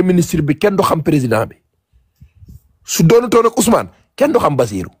premier ministre bi kenn du xam président bi su doonu toon ak Ousmane kenn du xam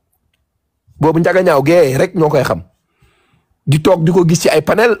Bassirou boobu njaga ñaaw gee rek ñoo koy xam di toog di ko gis ci ay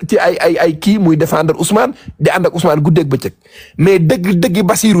panel ci ay kii muy défendre Ousmane di ànd ak Ousmane guddeeg bëccëg mais dëgg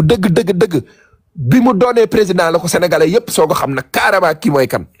Bassirou dëgg bi mu doonee président la ko sénégalais yépp soo ko xam nag carrément kii mooy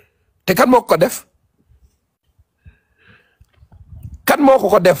kan te kan moo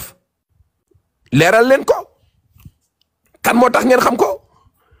ko def leeral leen ko kan moo tax ngeen xam ko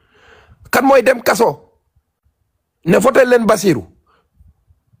kan mooy dem kaso ne voté leen Bassirou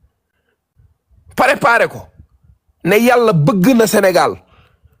préparé ko ne yàlla bëgg na Sénégal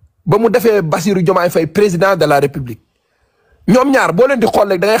ba mu defee Bassirou Diomaye Faye président de la République ñoom ñaar boo leen di xool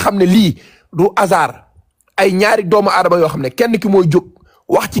rek da ngay xam ne lii du hasard ay ñaari doomu aadama yoo xam ne kenn ki mooy jóg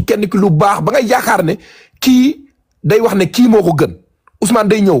wax ci kenn ki lu baax ba ngay yaakaar ne kii day wax ne kii moo ko gën Ousmane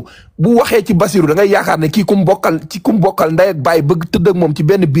day ñëw bu waxee ci Bassirou da ngay yaakaar ne kii ku mu bokkal ndey ak baay bëgg tëdd ak moom ci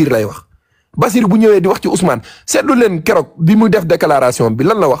benn biir lay wax Bassirou bu ñëwee di wax ci Ousmane seetlu leen keroog bi muy def déclaration bi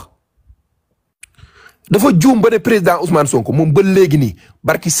lan la wax dafa juum ba ne président Ousmane Sonko moom ba léegi nii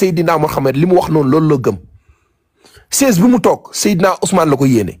barki Seydina Mohamed li mu wax noonu loolu la gëm 16 bi mu toog Seydina Ousmane la ko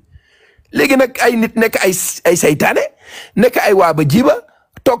yéene léegi nag ay nit nekk ay saytaane nekk ay waa ba jiba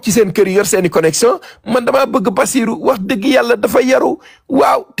toog ci seen kër yor seeni connexion man damaa bëgg Bassirou wax dëgg yàlla dafa yaru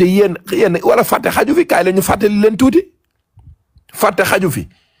waaw te yéen wala fàtte xaju fi kaay la ñu fàttali leen tuuti fàtte xaju fi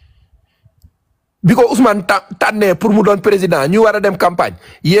bi ko Ousmane tànnee pour mu doon président ñu war a dem campagne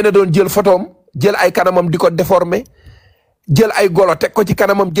yéen a doon jël photoom jël ay kanamam di ko déformer jël ay golo teg ko ci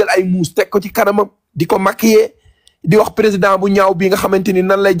kanamam jël ay muus teg ko ci kanamam di ko maquiller di wax président bu ñaaw bii nga xamante ni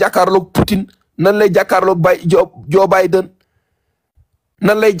nan lay jàkkaarloog Poutine nan lay jàkkaarloog Joe Biden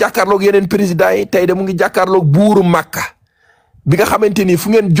nan lay jàkkaarloog yeneen présidents yi tey de mu ngi jàkkaarloog buuru Makka bi nga xamante ni fu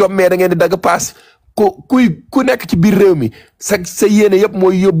ngeen jommee da ngeen di dagg paas ku nekk ci biir réew mi sa yéene yëpp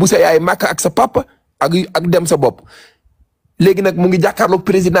mooy yóbbu sa yaay màkk ak sa papa ak dem sa bopp. léegi nag mu ngi jàkkaarloog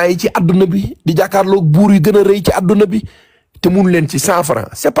président yi ci adduna bi di jàkkaarloog buur yu gën a rëy ci adduna bi te mun leen ci 100 francs.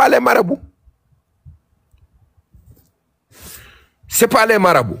 c'est pas les marabouts c'est pas les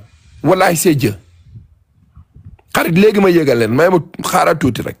marabouts wallahi c'est Dieu. xarit léegi ma yëgal leen may ma xaaral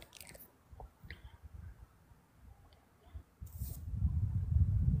tuuti rek.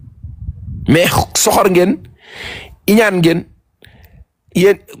 mais soxor ngeen iñaan ngeen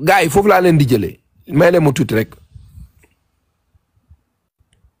yéen gars yi foofu laa leen di jëlee may leen ma tuuti rek.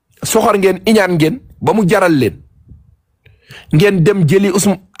 soxor ngeen iñaan ngeen ba mu jaral leen ngeen dem jëli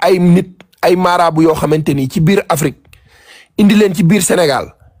ay nit ay marabu yoo xamante ni ci biir Afrique indi leen ci biir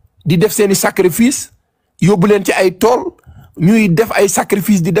Sénégal di def seeni sacrifice yóbbu leen ci ay tool ñuy def ay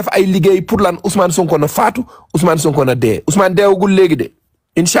sacrifice di def ay liggéey pour lan Ousmane Sonko na faatu Ousmane Sonko na dee. Ousmane deewagul léegi de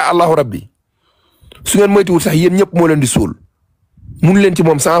incha allahu rabbi su ngeen moytuwul sax yéen ñëpp moo leen di suul mun leen ci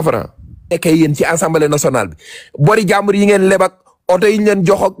moom 100 francs. nekkee yéen ci assemblée nationale bi bori jàmbur yi ngeen lebak oto yi ñu leen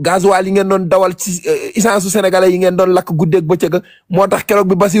jox ak gasoil yi ngeen doon dawal ci essence su sénégalais yi ngeen doon lakk guddeeg bëccëg moo tax keroog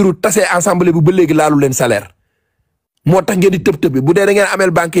bi Basirou tasee assemblée bi ba léegi laalu leen salaire. moo tax ngeen di tëb bi bu dee da ngeen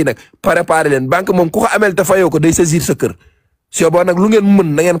amel banque yi nag préparé leen banque moom ku ko amel te fayoo ko day saisir sa kër soo boo nag lu ngeen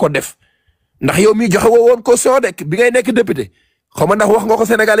mën na ngeen ko def ndax yow mii joxe woo woon caution dekk bi ngay nekk député xaw ma ndax wax nga ko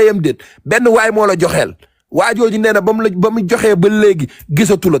sénégalais yam déet benn waay moo la joxeel waa jooju nee na ba mu joxee ba léegi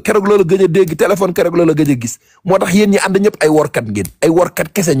gisatu la keroog loola gëj a dégg téléphone keroog loola gëj a gis moo tax yéen ñi ànd ñëpp ay workat ngeen ay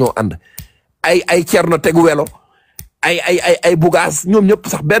workat kese ñoo ànd ay cerno tegu welo ay bugaas ñoom ñëpp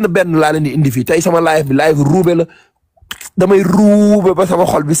sax benn laa leen di indi fii tey sama live bi live ruube la damay ruube ba sama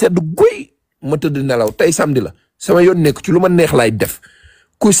xol bi sedd guy ma tëdd nelaw tey samedi la sama yoon nekk ci lu ma neex laay def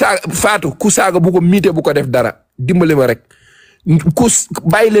ku saaga bu ko miite bu ko def dara dimbali ma rek ku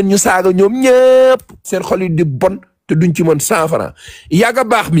bàyyi leen ñu saaga ñoom ñëpp seen xol yi di bon te duñ ci mën 100 francs. yàgga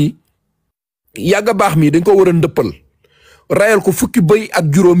baax mi dañ ko war a ndëppal rayal ko fukki bëy ak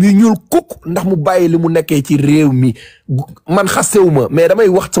juróom yu ñuul kuk ndax mu bàyyi li mu nekkee ci réew mi man xastewuma mais damay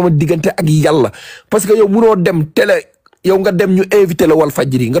wax sama diggante ak yàlla parce que yow munoo dem télé yow nga dem ñu invité la wal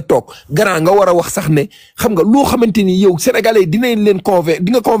fajri nga toog grand nga war a wax sax ne xam nga loo xamante ni yow sénégalais dinañ leen convaincre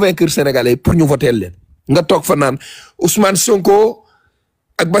di nga convaincre sénégalais pour ñu voter leen nga toog fa naan Ousmane Sonko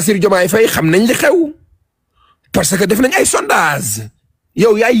ak Bassirou Diomaye Faye xam nañ li xew parce que def nañ ay sondage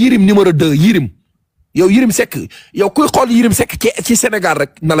yow yaay Yirim numéro 2 Yirim yow Yirim Seck yow kuy xool Yirim Seck ci Sénégal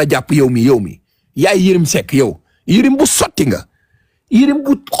rek na la jàpp yow mi yaay Yirim Seck yow Yirim bu sotti nga Yirim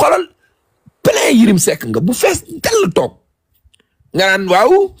bu xoolal plein Yirim Seck nga bu fees dell toog nga naan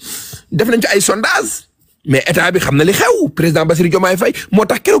waaw def nañ ci ay sondage mais état bi xam na li xew président Bassirou Diomaye Faye moo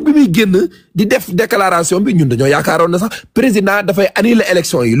tax keroog bi muy génn di def déclaration bi ñun dañoo yaakaaroon na sax président dafay annuler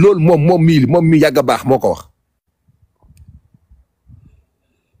élection yi loolu moom mi yàgg a baax moo ko wax.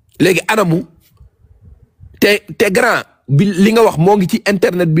 léegi anamu te grand bi li nga wax moo ngi ci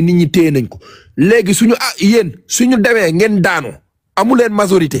internet bi nit ñi téye nañ ko léegi suñu demee ngeen daanu amu leen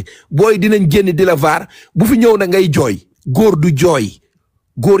majorité booy dinañ génn di la vaar bu fi ñëw na ngay jooy góor du jooy.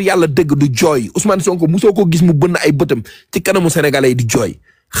 góor yàlla dëgg du jooy Ousmane Sonko musoo ko gis mu bënn ay bëtam ci kanamu sénégalais yi di jooy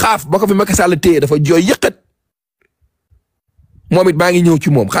xaaf ba ko fi Macky Sall téye dafa jooy yëkkat moom it maa ngi ñëw ci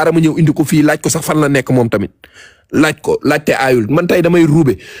moom xaaral ma ñëw indi ko fii laaj ko sax fan la nekk moom tamit laajte aayul man tey damay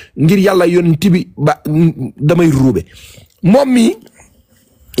ruube ngir yàlla yonent bi ba damay ruube moom mi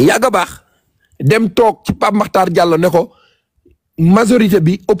yàgg a baax dem toog ci Pape Makhtar Diallo ne ko majorité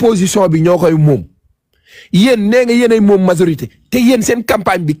bi opposition bi ñoo koy moom. yéen nee nga yéenay moom majorité te yéen seen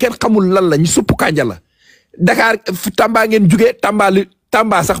campagne bi kenn xamul lan la ñu supp kànja la Dakar Tamba ngeen jugee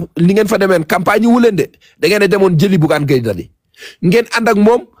Tamba sax li ngeen fa demeen campagne wu leen de da ngeen a demoon jëli Bougane Gueye Dany ngeen ànd ak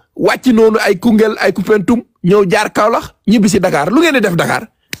moom wàcc noonu ay Koungheul ay Koupentoum ñëw jaar Kaolack ñibbi si Dakar lu ngeen di def Dakar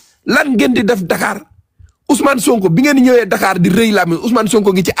lan ngeen di def Dakar Ousmane Sonko bi ngeen ñëwee Dakar di rëy la mi Ousmane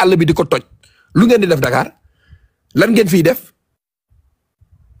Sonko ngi ci àll bi di ko toj lu ngeen di def Dakar lan ngeen fiy def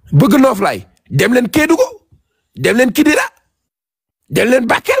bëgg nooflaay dem leen Kédougou dem leen Kidira dem leen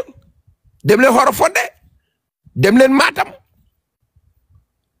Bakel dem leen Horofodé dem leen Matam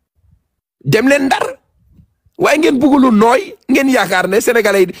dem leen Ndar waaye ngeen bëgg lu nooy ngeen yaakaar ne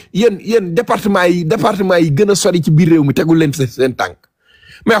sénégalais yi yéen département yi gën a sori ci biir réew mi tegul leen seen tànk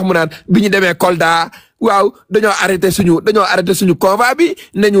mais wax mu naan bi ñu demee Kolda waaw dañoo arrêté suñu convoi bi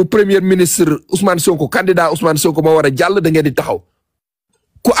nañu premier ministre Ousmane Sonko candidat Ousmane Sonko moo war a jàll da ngeen di taxaw.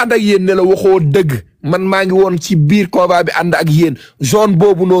 ku ànd ak yéen ne la waxoo dëgg man maa ngi woon ci biir convoi bi ànd ak yéen zone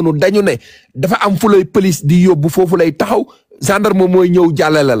boobu noonu dañu ne dafa am fu lay police di yóbbu foofu lay taxaw gendarme mooy ñëw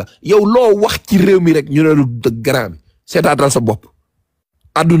jàllale la yow loo wax ci réew mi rek ñu ne lu dëgg grand bi seetaatal sa bopp.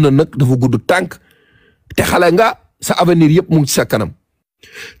 àdduna nag dafa gudd tànk te xale nga sa avenir yëpp mu ngi ci sa kanam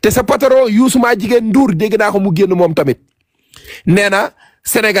te sa patron Youssouma jigéen Ndour dégg naa ko mu génn moom tamit nee na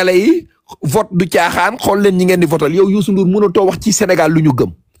sénégalais yi vote du caaxaan xool leen ñi ngeen di votal yow Youssou Ndour mënatoo wax ci Sénégal lu ñu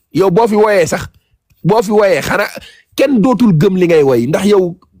gëm yow boo fi woyee sax boo fi woyee xanaa kenn dootul gëm li ngay woy ndax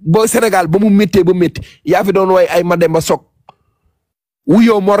yow boo Sénégal ba mu méttee ba métti yaa fi doon woy ay Mademba Sok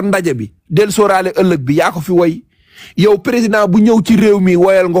wuyoo Mor Ndaje bi del sóoraale ëllëg bi yaa ko fi woy yow président bu ñëw ci réew mi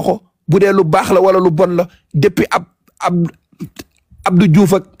woyal nga ko bu dee lu baax la wala lu bon la depuis Abdou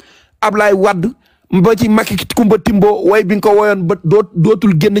Diouf ak Ablaye Wade ba ci Macky Kumba Timbo way bi nga ko woyoon ba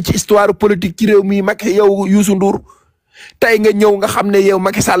dootul génn ci histoire politique ci réew mi Macky yow Youssou Ndour tey nga ñëw nga xam ne yow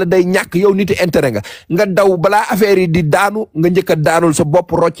Macky Sall day ñàkk yow niti intérêt nga daw balaa affaire yi di daanu nga njëkk a daanul sa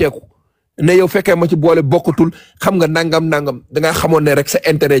bopp rocceeku ne yow fekkee ma ci boole bokkatul xam nga nangam da nga xamoon ne rek sa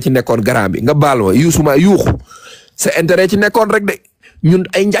intérêt ci nekkoon grand bi nga baal ma Youssouma yuuxu sa intérêt ci nekkoon rek de ñun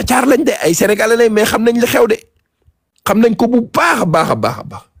ay njàccaar lañ de ay sénégalais lañ mais xam nañ li xew de xam nañ ko bu baax a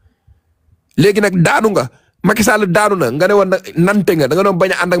baax léegi nag daanu nga Macky Sall daanu na nga ne woon nag nante nga da nga doon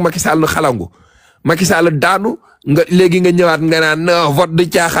bañ a ànd ak Macky Sall xalangu Macky Sall daanu nga léegi nga ñëwaat nga naan vote du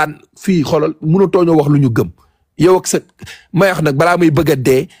caaxaan fii xoolal mënatoo ñu wax lu ñu gëm yow ak sa may wax nag balaa muy bëgg a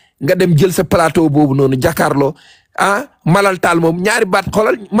dee nga dem jël sa plateau boobu noonu jàkkaarloo malal taal moom ñaari baat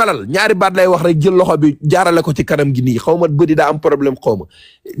xoolal malal ñaari baat lay wax rek jël loxo bi jaarale ko ci kanam gi nii xaw ma bëri daa am problème xaw ma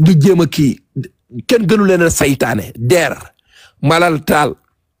du jéem a kii kenn gënu leen a saytaane deer malal taal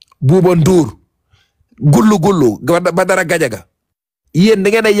buuba nduur gullu ba dara gajaga yéen da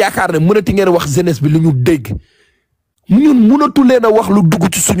ngeen a yaakaar ne mënati ngeen wax jeunesse bi lu ñu dégg ñun mënatu leen a wax lu dugg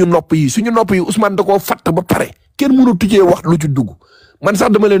ci suñu nopp yi Ousmane da koo fatt ba pare kenn mënatu cee wax lu ci dugg man sax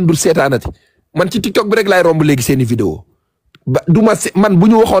dama leen dul seetaanati man ci TikTok bi rek laay romb léegi seeni vidéo ba du ma man bu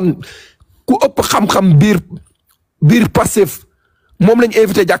ñu waxoon ku ëpp xam-xam biir Pastef moom lañ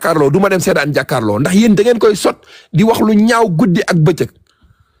invité jàkkaarloo du ma dem seetaan jàkkaarloo ndax yéen da ngeen koy sot di wax lu ñaaw guddi ak bëccëg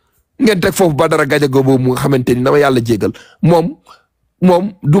ngeen teg foofu ba dara gajago boobu mu nga xamante ni dama yàlla jégal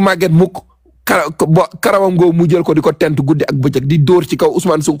moom du màgget mukk karawam googu mu jël ko di ko tent guddi ak bëccëg di dóor ci kaw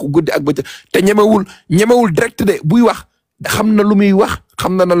Ousmane Sonko guddi ak bëccëg te ñemewul direct de buy wax xam na lu muy wax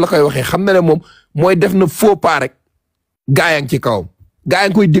xam na nan la koy waxee xam na ne moom mooy def na faux pas rek gaayang ci kawam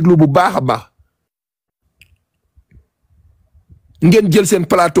gaayang koy déglu bu baax a baax ngeen jël seen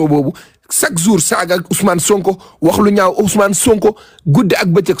plateau boobu chaque jour saaga Ousmane Sonko wax lu ñaaw Ousmane Sonko guddi ak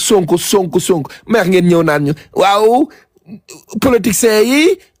bëccëg Sonko meex ngeen ñëw naan ñu waaw politiciens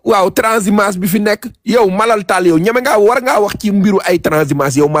yi waaw transhumance bi fi nekk yow malal taal yow ñeme ngaa war ngaa wax ci mbiru ay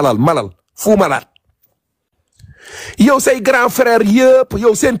transhumance yow malal fu malaat yow say grand frère yëpp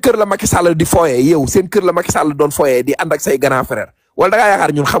yow seen kër la Macky Sall di foyee yow seen kër la Macky Sall doon foyee di ànd ak say grand frère wala da ngaa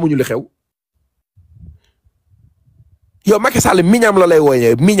yaakaar ñun xamuñu li xew yow Macky Sall miñam la lay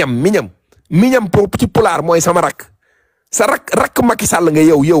wooyee miñam ci pulaar mooy sama rakk sa rakk Macky Sall nga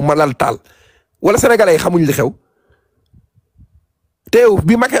yow malal taal wala sénégalais yi xamuñ li xew te yow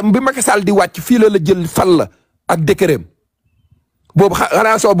bi Macky Sall di wàcc fii la jël fal la ak décret boobu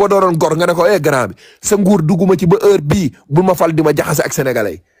xanaa soo boo dooroon gor nga ne ko grand bi sa nguur dugguma ci ba heure bii bul ma fal di ma jaxase ak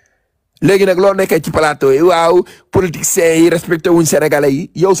sénégalais yi léegi nag loo nekkee ci plateau yi waaw politiciens yi respecté wuñ sénégalais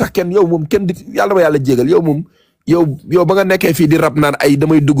yi yow sax yow moom kenn di yàlla ma yàlla jégal yow moom yow ba nga nekkee fii di rab naan ay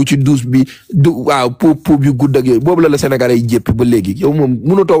damay dugg ci douche bi waaw puub yu gudd ak yooyu boobu la sénégalais yi jéppi ba léegi yow moom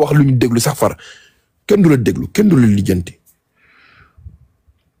mënutoo wax lu ñu déglu sax far kenn du la déglu kenn du la lijjanti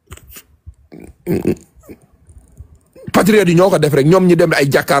patriote yi ñoo ko def rek ñoom ñi dem ay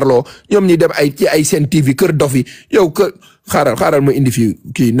jàkkaarloo ñoom ñi dem ay ci ay seen TV kër dof yi yow xaaral ma indi fii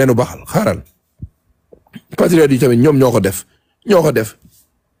kii nenu baxal xaaral patriote yi tamit ñoom ñoo ko def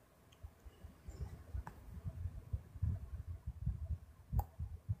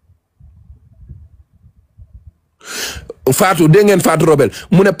Fatou dégg ngeen Fatou Robel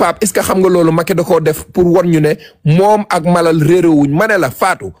mu ne Pape est-ce que xam nga loolu Macky da koo def pour war ñu ne moom ak malal réeréwuñ ma ne la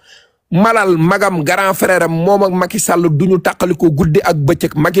Fatou malal magam grand frère am moom ak Macky Sall du ñu tàqali ko guddi ak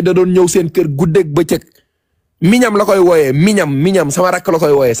bëccëg Macky da doon ñëw seen kër guddi ak bëccëg miñam la koy wooyee miñam sama rakk la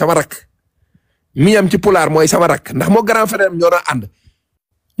koy wooyee sama rakk miñam ci pulaar mooy sama rakk ndax moo grand frère am ñoo doon ànd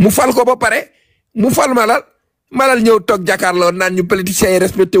mu fal ko ba pare mu fal malal ñëw toog jàkkaarloo naan ñu politiciens yi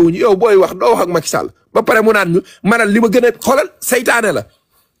respecté wuñu yow booy wax doo wax ak Macky Sall ba pare mu naan ñu malal li ma gën a xoolal saytaane la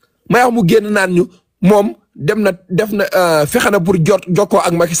may wax mu génn naan ñu moom def na fexe na pour jokkoo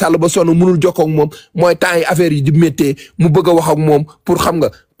ak Macky Sall ba sonn mënul jokkoo ak moom mooy temps yi affaire yi di méttee mu bëgg a wax ak moom pour xam nga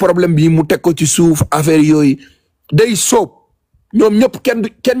problème bi mu teg ko ci suuf affaire yooyu day soob ñoom ñëpp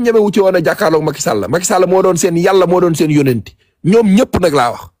kenn ñemewu ci woon a jàkkaarloo Macky Sall moo doon seen yàlla moo doon seen yonenti ñoom ñëpp nag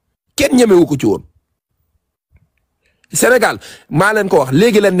laa wax kenn ñemewu ko ci woon Sénégal maa leen ko wax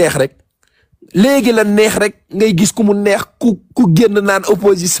léegi la neex rek léegi la neex rek ngay gis ku mu neex ku génn naan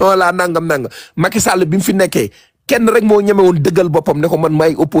opposition la nangam Macky Sall bi mu fi nekkee kenn rek moo ñeme woon dëggal boppam ne ko man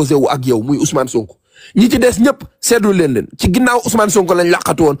may opposé wu ak yow muy Ousmane Sonko ñi ci des ñëpp seetlu leen ci ginnaaw Ousmane Sonko lañ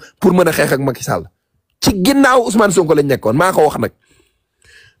laqatu woon pour mën a xeex ak Macky Sall ci ginnaaw Ousmane Sonko lañ nekkoon maa ko wax nag.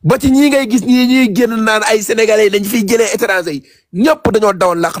 ba ci ñii ngay gis ñuy génn naan ay sénégalais dañ fiy jëlee étranger yi ñëpp dañoo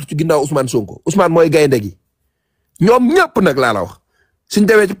dawoon laqatu ci ginnaaw Ousmane Sonko Ousmane mooy gaynde gi ñoom ñëpp nag laa la wax suñ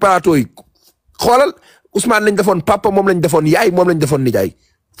demee ci plateau yi xoolal Ousmane lañ defoon papa moom lañ defoon yaay moom lañ defoon nijaay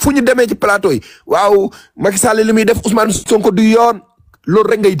fu ñu demee ci plateau yi waaw Macky Sall li muy def Ousmane Sonko du yoon loolu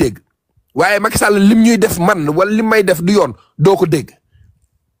rek ngay dégg waaye Macky Sall lim ñuy def man wala lim may def du yoon doo ko dégg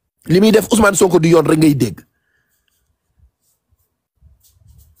li muy def Ousmane Sonko du yoon rek ngay dégg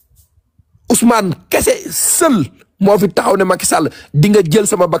Ousmane kese seul moo fi taxaw ne Macky Sall di nga jël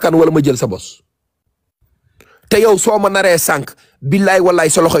sama bakkan wala ma jël sa bos te yow soo ma naree sànq billaay wallaay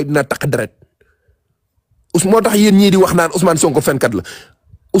sa loxo yi dina taq deret moo tax yéen ñii di wax naan Ousmane Sonko fenkat la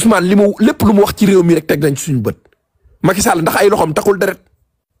Ousmane li mu lépp lu mu wax ci réew mi rek teg nañ ci suñu bët Macky Sall ndax ay loxoom taqul deret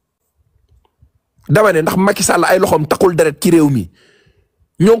dama ne ndax Macky Sall ay loxoom taqul deret ci réew mi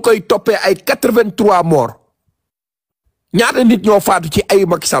ñoo ngi koy toppee ay 83 morts ñaata nit ñoo faatu ci ay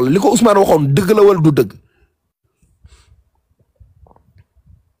Macky Sall li ko Ousmane waxoon dëgg la wala du dëgg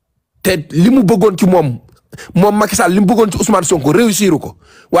te li mu bëggoon ci moom Macky Sall li mu bëggoon ci Ousmane Sonko réussiru ko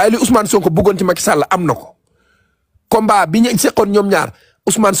waaye li Ousmane Sonko bëggoon ci Macky Sall am na ko combat bi ñu seqoon ñoom ñaar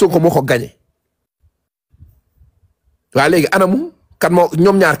Ousmane Sonko moo ko gagné waaye léegi anamu kan moo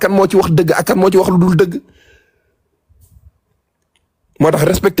ñoom ñaar kan moo ci wax dëgg ak kan moo ci wax lu dul dëgg moo tax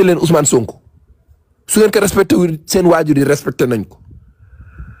respecté leen Ousmane Sonko su ngeen ko respecté wu seen waajur yi respecté nañ ko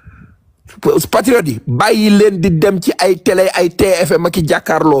patriote yi bàyyi leen di dem ci ay télé ay TFM ak i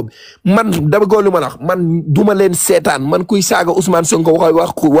jàkkaarloo bi man dama góor lu ma wax man duma leen seetaan man kuy saaga Ousmane Sonko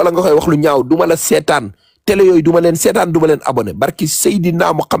wax wala nga koy wax lu ñaaw duma la seetaan télé yooyu duma leen seetaan duma leen abonné barki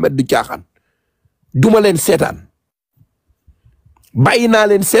Seydina Mohamed du caaxaan duma leen seetaan bàyyi naa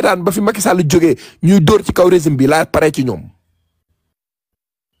leen seetaan ba fi Macky Sall jógee ñuy dóor ci kaw régime bi laa pare ci ñoom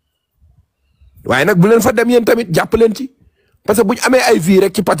waaye nag bu leen fa dem yéen tamit jàpp leen ci parce que bu ñu amee ay vie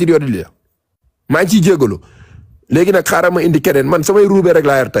rek ci patriote yi la maa ngi ciy jégalu léegi nag xaaral ma indi keneen man samay ruube rek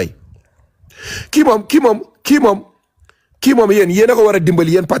laa yor tey kii moom yéen a ko war a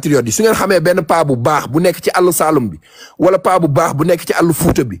dimbali yéen patriote yi su ngeen xamee benn paa bu baax bu nekk ci àllu Saalum bi wala paa bu baax bu nekk ci àllu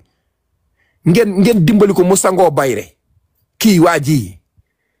Fuuta bi ngeen dimbali ko mu sangoo bayre kii waa ji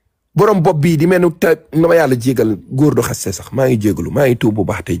borom bopp bii di mel ni te na ma yàlla jégal góor du xaste sax maa ngi jégalu maa ngi tuub bu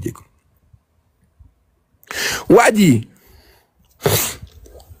baax tey jégalu waa ji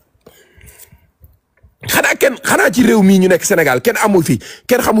xanaa ci réew mii ñu nekk Sénégal kenn amul fi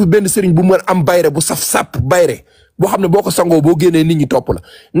kenn xamul benn sëriñ bu mën am bayre bu saf sàpp bayre boo xam ne boo ko sangoo boo génnee nit ñi topp la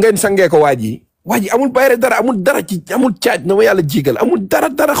ngeen sangee ko waa ji amul bayre dara amul dara ci amul caaj na ma yàlla jégal amul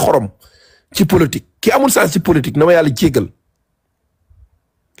dara xorom ci politique ki amul sens ci politique na ma yàlla jégal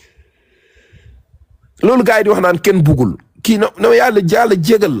loolu gars yi di wax naan kenn bugul kii na ma yàlla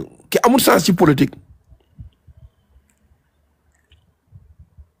jégal ki amul sens ci politique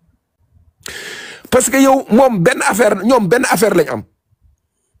parce que yow moom ñoom benn affaire lañ am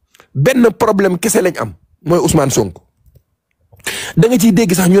benn problème kese lañ am mooy Ousmane Sonko da nga ciy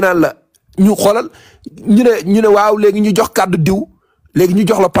dégg sax ñu naan la ñu xoolal ñu ne waaw léegi ñu jox kàddu diw léegi ñu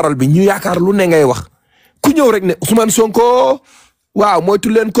jox la parole bi ñu yaakaar lu ne ngay wax ku ñëw rek ne Ousmane Sonko waaw moytu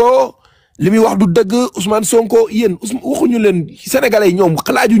leen ko li muy wax du dëgg Ousmane Sonko yéen waxuñu leen sénégalais yi ñoom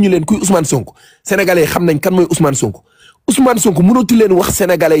xalaajuñu leen kuy Ousmane Sonko sénégalais yi xam nañ kan mooy Ousmane Sonko. Ousmane Sonko mënatul leen wax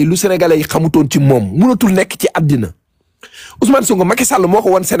sénégalais yi lu sénégalais yi xamutoon ci moom mënatul nekk ci àddina Ousmane Sonko Macky Sall moo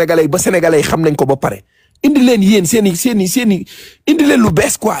ko wan sénégalais yi ba sénégalais yi xam nañ ko ba pare indi leen yéen seeni indi leen lu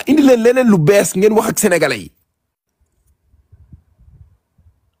bees quoi indi leen leneen lu bees ngeen wax ak sénégalais yi.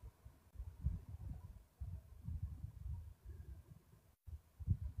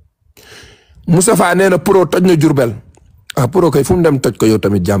 Moustapha nee na pro toj na Jurbel pro kay fu mu dem toj ko yow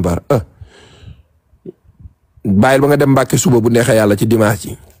tamit jàmbaar bàyyil ba nga dem Mbàkke suba bu neexee yàlla ci dimanche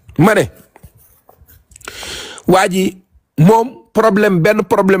ji ma ne waa ji moom benn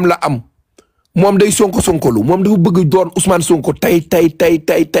problème la am moom day sonkolu moom dafa bëgg doon Ousmane Sonko tey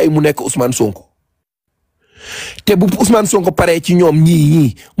mu nekk Ousmane Sonko te bu Ousmane Sonko paree ci ñoom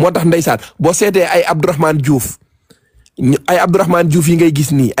ñii moo tax ndeysaan boo seetee ay Abdourahmane Diouf yi ngay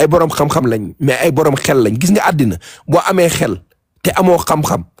gis nii ay borom xam-xam lañ mais ay borom xel lañ gis nga àddina boo amee xel te amoo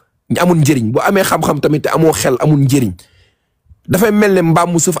xam-xam amul njëriñ boo amee xam-xam tamit te amoo xel amul njëriñ dafay mel ne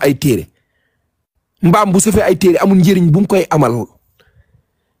mbaam mu sëf ay téere mbaam bu sëfee ay téere amul njëriñ bu mu koy amal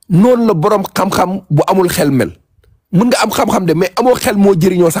noonu la borom xam-xam bu amul xel mel mën nga am xam-xam de mais amoo xel moo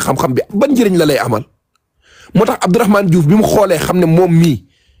jëriñoo sa xam-xam bi ban njëriñ la lay amal moo tax Abdourahmane Diouf bi mu xoolee xam ne moom mii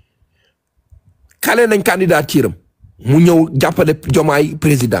kale nañ candidature am mu ñëw jàppale Diomaye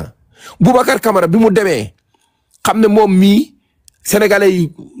président Boubacar Camara bi mu demee xam ne moom mii sénégalais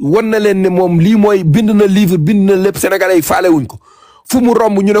yi wan na leen ne moom lii mooy bind na livre bind na lépp sénégalais yi faale wuñ ko fu mu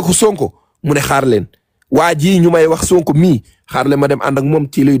romb ñu ne ko Sonko mu ne xaar leen waa ji ñu may wax Sonko mii xaar leen ma dem ànd ak moom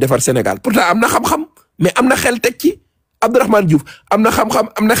ci luy defar Sénégal pourtant am na xam-xam mais am na xel teg ci Abdourahmane Diouf am na xam-xam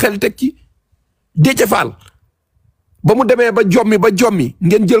am na xel teg ci Déthié Fall ba mu demee ba jommi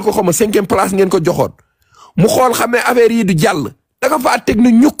ngeen jël ko xaw ma 5e place ngeen ko joxoon mu xool xam ne affaire yi du jàll da nga faa teg na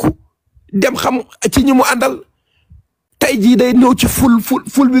ñukku dem xam ci ñi mu àndal tey jii day ñëw ci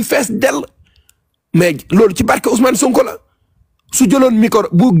ful bi fees dell mais loolu ci barke Ousmane Sonko la su jëloon micro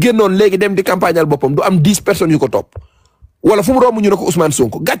bu génnoon léegi dem di campagnal boppam du am 10 personnes yu ko topp wala fu mu romb ñu ne ko Ousmane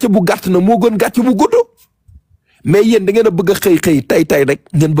Sonko gàcce bu gàtt na moo gën gàcce bu gudd mais yéen da ngeen a bëgg a xëy tey rek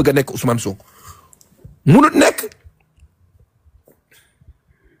ngeen bëgg a nekk Ousmane Sonko munut nekk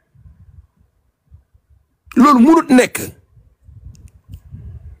loolu munut nekk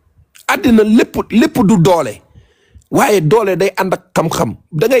àddina lépp du doole waaye doole day ànd ak xam-xam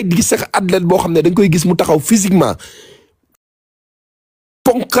da ngay gis sax athlète boo xam ne dañ koy gis mu taxaw physiquement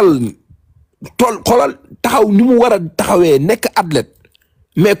ponkal xoolal taxaw ni mu war a taxawee nekk athlète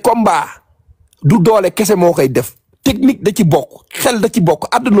mais combat du doole kese moo koy def technique da ci bokk xel da ci bokk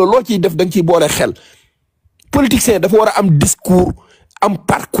àdduna loo ciy def da nga ciy boole xel politicien dafa war a am discours am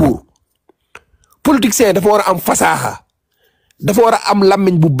parcours politicien dafa war a am fasaaxa dafa war a am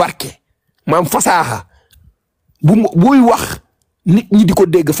làmmiñ bu barke maam fasaaxa buy wax nit ñi di ko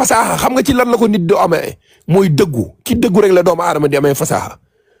dégg fasaaxa xam nga ci lan la ko nit doo amee mooy dëggu ci dëggu rek la doomu aadama di amee fasaaxa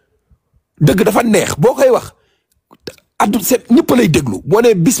dëgg dafa neex boo koy wax addu set ñëpp lay déglu boo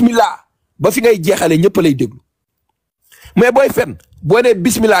nee bismillah ba fi ngay jeexalee ñëpp lay déglu mais booy fen boo nee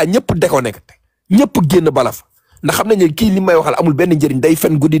bismillah ñëpp déconnecté ñëpp génn balaf ndax xam nañ ne kii li may waxal amul benn njëriñ day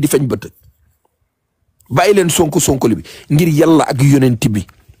fen guddi di feñ bët bàyyi leen sonko li bi ngir yàlla ak yonent bi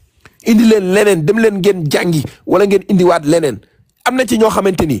indi leen leneen dem leen ngeen jàngi wala ngeen indiwaat leneen am na ci ñoo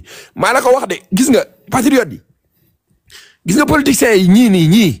xamante ni maa la ko wax de gis nga patriote yi gis nga politiciens yi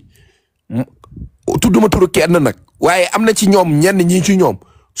ñii tudduma turu kenn nag waaye am na ci ñoom ñenn ñii ci ñoom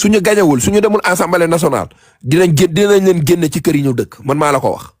suñu gañawul suñu demul assemblée nationale dinañ leen génne ci kër yi ñu dëkk man maa la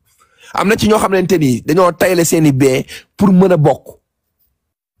ko wax. am na ci ñoo xamante ni dañoo tayle seeni bee pour mën a bokk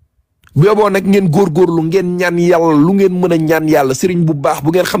booboo nag ngeen góorgóorlu ngeen ñaan yàlla lu ngeen mën a ñaan yàlla sëriñ bu baax bu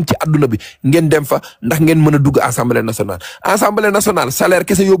ngeen xam ci àdduna bi ngeen dem fa ndax ngeen mën a dugg assemblée nationale salaire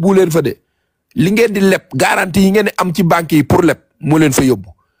kese yóbbu leen fa de li ngeen di leb garantie yi ngeen di am ci banque yi pour leb moo leen fa yóbbu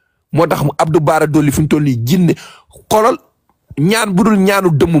moo tax Abdou Bara Dolly fi mu toll nii jinne xolal ñaan budul ñaanu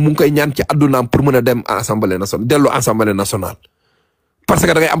dëmm mu ngi koy ñaan ci àddunaam pour mën a dem assemblée nationale dellu assemblée nationale. parce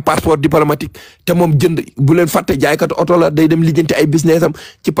que da ngay am passeport diplomatique te moom jënd bu leen fàtte jaaykatu oto la day dem lijjanti ay business am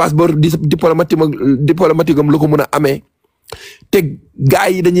ci passeport diplomatique am la ko mën a amee te gars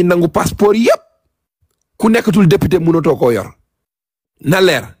yi dañuy nangu passeport yëpp ku nekkatul député mënatoo koo yor na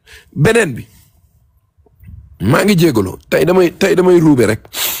leer. beneen bi maa ngi jégalu tey damay ruube rek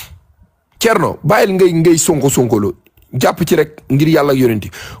Thierno bàyyil ngay sonkolo jàpp ci rek ngir yàlla ak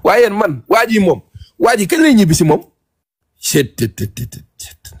yonenti waaye man waa ji kañ lay ñibbi si moom.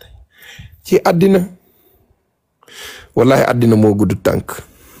 ci àddina wallahi àddina moo gudd tànk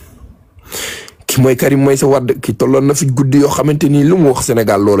ki mooy Karim Meïssa Wade ki tolloon na fi guddi yoo xamante ni lu mu wax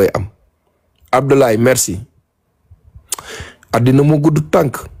Sénégal loolay am Abdoulaye merci àddina moo gudd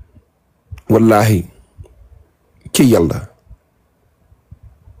tànk wallahi ci yàlla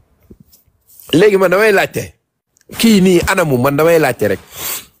léegi man damay laajte kii nii anamu man damay laajte rek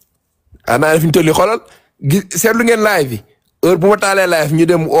ana fi ñu tolli xoolal seetlu ngeen live bi heure bu ma taalee live ñu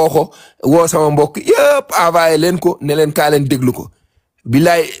dem woo sama mbokk yëpp envoyé leen ko ne leen kaa leen déglu ko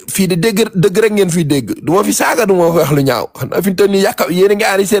billaay fii de dëgg rek ngeen fiy dégg du ma fi saaga du ma fi wax lu ñaaw xanaa fi ñu toll nii yéen a ngi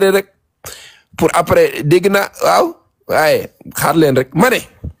enregistré rek pour après dégg na waaw waaye xaar leen rek ma ne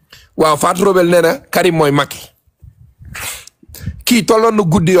waaw Fatou Robel nee na Karim mooy Macky kii tolloon na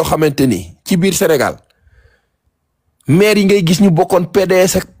guddi yoo xamante ni ci biir Sénégal maire yi ngay gis ñu bokkoon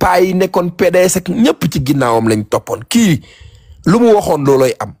PDS ak paa yi nekkoon PDS ak ñëpp ci ginnaawam lañ toppoon kii lu mu waxoon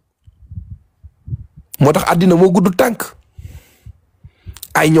looloy am moo tax àddina moo gudd tànk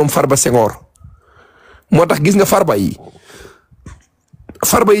ay ñoom Farba Senghor moo tax gis nga farba yi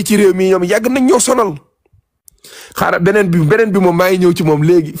ci réew mi ñoom yàgg nañ ñoo sonal xaaral beneen bi moom maa ngi ñëw ci moom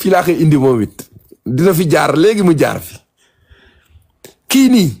léegi fii laa koy indi moom it dina fi jaar léegi mu jaar fi kii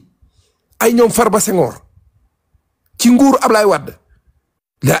nii ay ñoom Farba Senghor ci nguuru Ablaye Wade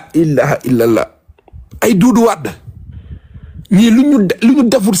la ilaha illallah ay Duudu Wade ñii lu ñu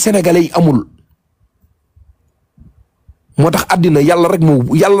deful sénégalais yi amul. moo tax àddina yàlla rek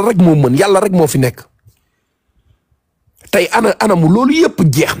moo mën yàlla rek moo fi nekk. tey anamu loolu yëpp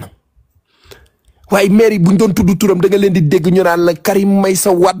jeex na waaye maire yi bu ñu doon tudd turam da nga leen di dégg ñu naan la Karim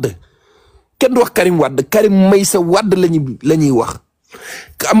Meïssa Wade kenn du wax Karim Wade Karim Meïssa Wade la ñuy wax.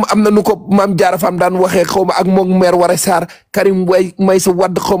 am na nu ko maam Jaara Fam daan waxee xaw ma ak moom maire Waré Sarr Karim Meïssa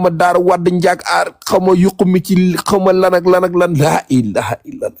Wade xaw ma Daara Wade njaag aar xaw ma yuqu mi ci xaw ma lan ak lan laa ilaha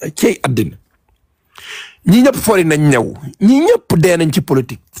illallah cey àddina ñi ñëpp fori nañ ñëw ñi ñëpp dee nañ ci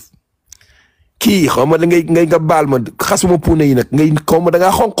politique. kii xaw ma da ngay nga baal ma xasuma puune yi nag ngay xaw ma da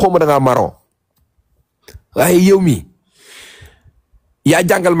ngaa xonq xaw ma da ngaa marron waaye yow mi yaa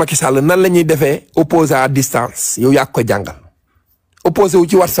jàngal Macky Sall nan la ñuy defee opposé à distance yow yaa ko jàngal opposé wu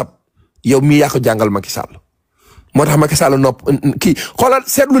ci WhatsApp yow mii yaa ko jàngal Macky Sall moo tax Macky Sall nopp kii xoolal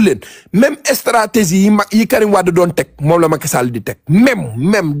seetlu leen même stratégie yi Karim Wade doon teg moom la Macky Sall di teg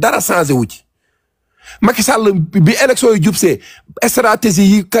même dara changé wu ci. Macky Sall bi élection yi jubsee stratégie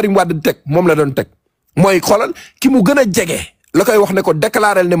yi Karim Wade di teg moom la doon teg mooy xoolal ki mu gën a jege la koy wax ne ko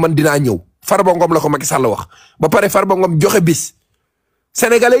déclarel ne man dinaa ñëw Farba Ngom la ko Macky Sall wax ba pare Farba Ngom joxe bis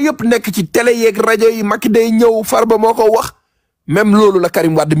sénégalais yëpp nekk ci télé yeeg rajo yi Macky day ñëw Farba moo ko wax même loolu la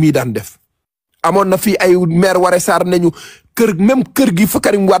Karim Wade mii daan def. amoon na fii ay maire Waré Sarr nañu kër gi fa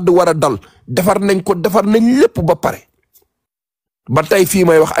Karim Wade war a dal defar nañ lépp ba pare ba tey fii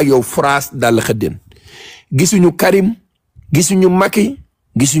may wax ak yow France daal la xëddeen gisuñu Karim gisuñu Macky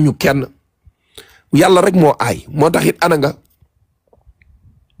gisuñu kenn yàlla rek moo aay moo tax it ana nga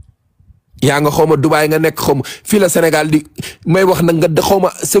yaa nga xaw ma Dubaay nga nekk xaw ma fii la Sénégal di may wax nag nga xaw ma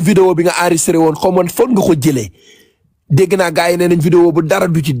sa vidéo bi nga enregistré woon xaw ma foog nga ko jëlee dégg naa gars yi nee nañ vidéo bu dara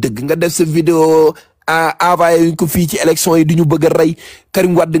du ci dëgg nga def sa vidéo envoyé yuñ ko fii ci élection yi du ñu bëgg a rey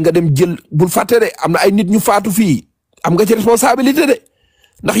Karim Wade nga dem jël bul fàtte de am na ay nit ñu faatu fii am nga ci responsabilité de.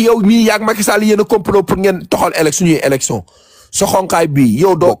 ndax yow mii yaag Macky Sall yéen a complot pour ngeen toxal suñuy élection sa xonkaay bii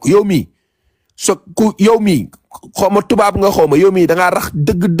yow doog yow mii yow mii xaw ma tubaab nga xaw ma yow mii da ngaa rax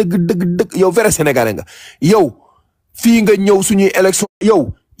dëgg yow vrai sénégalais nga yow fii nga ñëw suñuy élection yow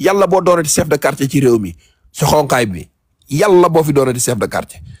yàlla boo doonati chef de quartier ci réew mi sa xonkaay bi yàlla boo fi doonati chef de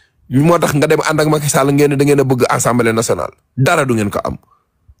quartier moo tax nga dem ànd ak Macky Sall ngeen da ngeen a bëgg assemblée nationale dara du ngeen ko am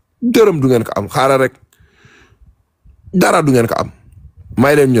dërëm du ngeen ko am xaaral rek dara du ngeen ko am.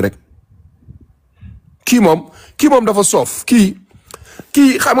 may leen ñu rek kii moom dafa soof kii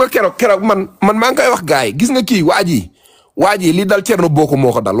xam nga keroog man maa ngi koy wax gaay gis nga kii waa ji li dal Thierno Bocoum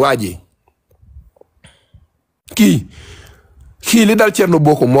moo ko dal waa ji kii li dal Thierno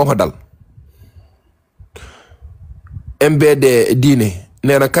Bocoum moo ko dal MBD diine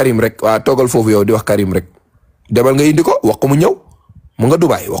nee na Karim rek waa toogal foofu yow di wax Karim rek demal nga indi ko wax ko mu ñëw mu nga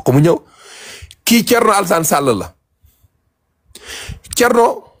Dubaay wax ko mu ñëw kii Thierno Alassane Sall la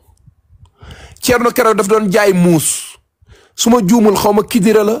Thierno keroog daf doon jaay muus su ma juumul xaw ma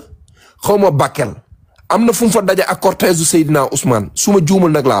Kidira la xaw ma Bakel am na fu mu fa daje ak cortège Seydina Ousmane su ma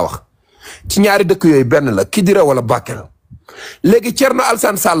juumul nag laa wax ci ñaari dëkk yooyu benn la Kidira wala Bakel léegi Thierno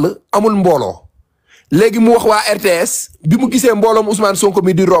Alassane Sall amul mbooloo léegi mu wax waa RTS bi mu gisee mbooloom Ousmane Sonko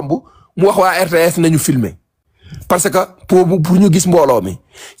mi di romb mu wax waa RTS nañu filmer parce que pour ñu gis mbooloo mi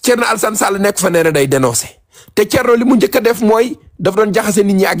Thierno Alassane Sall nekk fa nee na day dénoncer te Thierno li mu njëkk a def mooy daf doon jaxase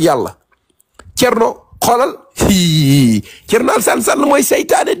nit ñi ak yàlla Thierno xoolal Thierno Alassane Sall mooy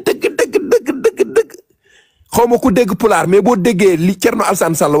seytaane dëgg xaw ma ku dégg pulaar mais boo déggee li Thierno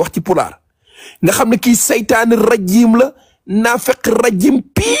Alassane Sall wax ci pulaar nga xam ne kii seytaane rajim la naafeq rajim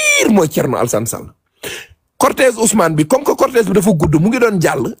pire mooy Thierno Alassane Sall cortège Ousmane bi comme que cortège bi dafa gudd mu ngi doon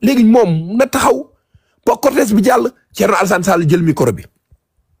jàll léegi moom na taxaw ba cortège bi jàll Thierno Alassane Sall jël micro bi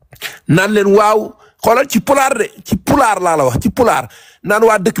naan leen waaw xoolal ci pulaar de ci pulaar laa la wax ci pulaar naan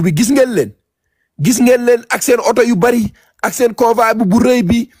waa dëkk bi gis ngeen leen ak seen oto yu bari ak seen convoi bu rëy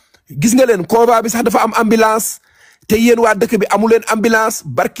bi gis nga leen convoi bi sax dafa am ambulance te yéen waa dëkk bi amu leen ambulance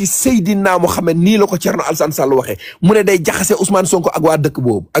barki Seydina Mohamed nii la ko Thierno Alassane Sall waxee mu ne day jaxase Ousmane Sonko ak waa dëkk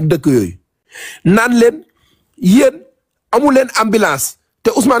boobu ak dëkk yooyu naan leen yéen amu leen ambulance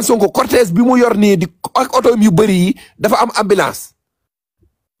te Ousmane Sonko cortège bi mu yor nii di ak oto yu bëri yi dafa am ambulance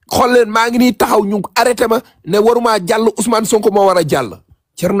xool leen maa ngi nii taxaw ñu arrêté ma ne waruma jàll Ousmane Sonko moo war a jàll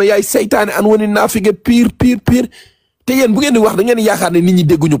Thierno yaay seytaane an woni naa fi nga pire te yéen bu ngeen di wax da ngeen yaakaar ne nit ñi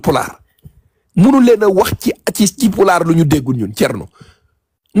dégguñu pulaar munu leen a wax ci pulaar lu ñu déggul ñun Thierno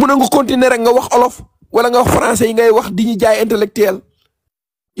mun nga continuer rek nga wax olof wala nga wax français yi ngay wax di ñu jaay intellectuel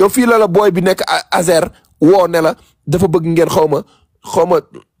yow fii la booy bi nekk Azer woo ne la dafa bëgg ngeen xaw ma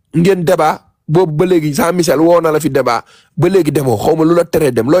ngeen débat boobu ba léegi Jean Michel woo na la fi débat ba léegi demoo xaw ma lu la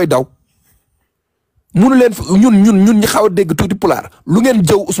teree dem looy daw munu leen ñun ñi xaw a dégg tuuti pulaar lu ngeen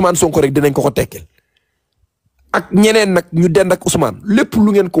jëw Ousmane Sonko rek dinañ ko tekkil ak ñeneen nag ñu dend ak Ousmane lépp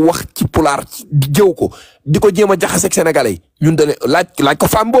lu ngeen ko wax ci pulaar jëw ko di ko jéem a jaxase ak sénégalais yi ñun dañu laaj ko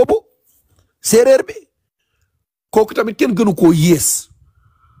femme boobu séeréer bi kooku tamit kenn gënu koo yées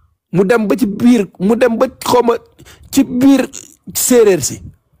mu dem ba ci biir mu dem ba xawma ci biir séeréer si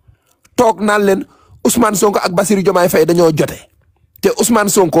toog naan leen Ousmane Sonko ak Bassirou Diomaye Faye dañoo jote te Ousmane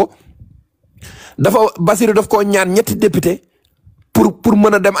Sonko Bassirou daf koo ñaan ñetti député pour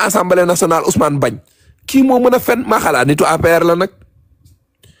mën a dem assemblée nationale Ousmane bañ kii moo mën a fen maa xalaat nitu APR la nag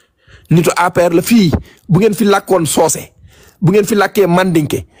nitu APR la fii bu ngeen fi làkkoon soose bu ngeen fi làkkee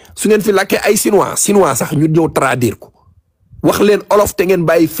mandinke su ngeen fi làkkee ay chinois sax ñu ñëw traduire ko wax leen olof te ngeen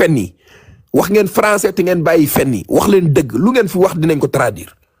bàyyi fen yi wax ngeen français te ngeen bàyyi fen yi wax leen dëgg lu ngeen fi wax dinañ ko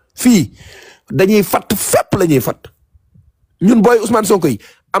traduire fii dañuy fatt fépp la ñuy fatt ñun booy Ousmane Sonko yi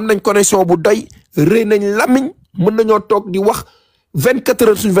am nañ connexion bu doy rëy nañ lamiñ mën nañoo toog di wax 24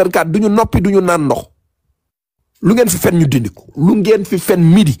 heures sur 24 duñu noppi duñu naan ndox lu ngeen fi fen ñu dindi ko lu ngeen fi fen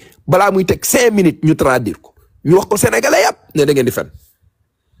midi balaa muy teg 5 minutes ñu traduire ko ñu wax ko sénégalais yàpp ne da ngeen di fen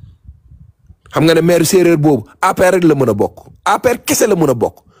xam nga ne maire séeréer boobu APR rek la mën a bokk APR kese la mën a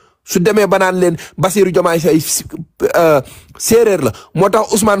bokk su demee ba naan leen Bassirou Diomaye Faye séeréer la moo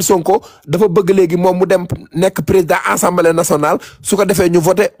tax Ousmane Sonko dafa bëgg léegi moom mu dem nekk président assemblée nationale su ko defee ñu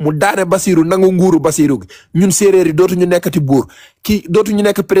voté mu daane Bassirou nangu nguuru Bassirou gi ñun séeréer yi dootuñu nekkati buur kii dootuñu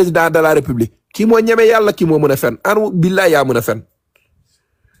nekk président de la république kii moo ñeme yàlla kii moo mën a fen anu billaay yaa mën a fen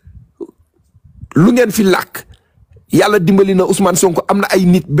lu ngeen fi làkk yàlla dimbali na Ousmane Sonko am na ay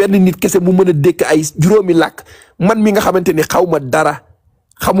nit benn nit kese mu mën a dékk ay juróomi làkk man mi nga xamante ni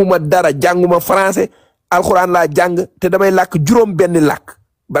xamuma dara jànguma français alxuraan laa jàng te damay làkk juróom benn làkk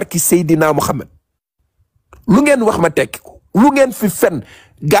barki Seydina Muhammad lu ngeen wax ma tekki ko lu ngeen fi fen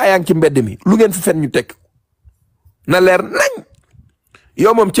gaayaan ci mbedd mi lu ngeen fi fen ñu tekki ko na leer nañ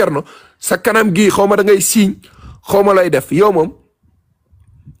yow moom Cerno sa kanam gii xaw ma da ngay siiñ xaw ma lay def yow moom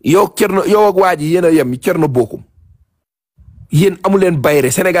yow Cerno yow ak waa ji yéen a yem Cerno bokkum yéen amu leen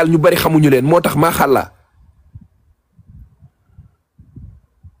bayre Sénégal ñu bari xamuñu leen moo tax maa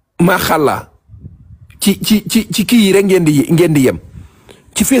xàllaa ci kii yi rek ngeen di yem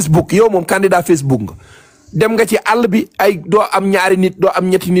ci Facebook yow moom candidat Facebook nga dem nga ci àll bi ay doo am ñaari nit doo am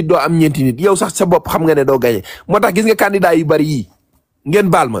ñetti nit doo am ñeenti nit yow sax sa bopp xam nga ne doo gañe moo tax gis nga candidat yu bari yii ngeen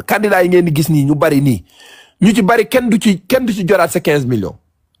baal ma candidat yi ngeen di gis nii ñu bari nii ñu ci bari kenn du ci jotaat sa 15 millions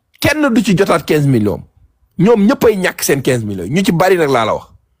kenn du ci jotaat 15 millions ñoom ñëppay ñàkk seen 15 millions ñu ci bari nag laa la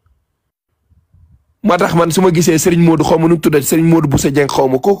wax. moo tax man su ma gisee Serigne Modou xaw ma nu mu tuddati Serigne Modou Boussa Dieng xaw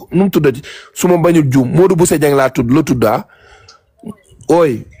ma ko nu mu tuddati su ma bañul juum Modou Boussa Dieng la tudd ah.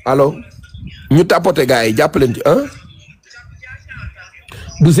 ooy allo ñu tapote gars yi jàpp leen ci ah.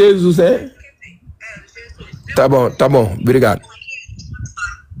 Bousse tabon brigade.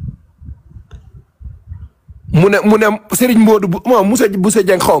 mu ne Serigne Modou Boussa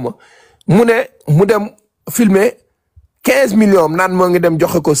Dieng xaw ma mu dem filmer 15 millions naan moo ngi dem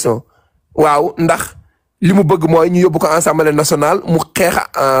joxe ko son. waaw ndax li mu bëgg mooy ñu yóbbu ko assemblée nationale mu xeex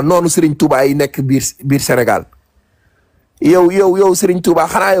noonu Serigne Touba yi nekk biir Sénégal yow Serigne Touba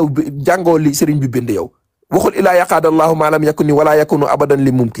xanaa yow jàngoo li Serigne bi bind yow waxul ilaa yaqaadallahu maa lam yakuni wala yakunu abadan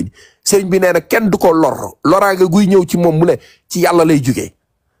li mumkin Serigne bi nee na kenn du ko loraange guy ñëw ci moom mu ne ci yàlla lay jugee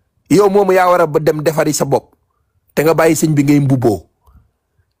yow moomu yaa war a ba dem defari sa bopp te nga bàyyi sëñ bi ngay mbubboo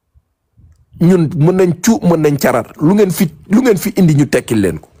ñun mën nañ mën nañ carar lu ngeen fi indi ñu tekkil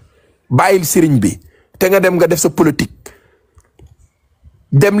leen ko. bàyyil sëriñ bi te nga dem nga def sa politique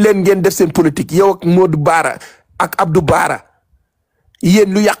dem leen ngeen def seen politique yow ak Modou Bara ak Abdou Bara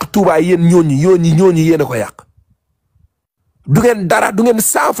yéen lu yàq Touba yéen ñooñu yéen a ko yàq du ngeen dara du ngeen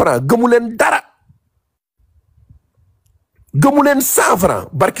 100 francs gëmu leen dara gëmu leen 100 francs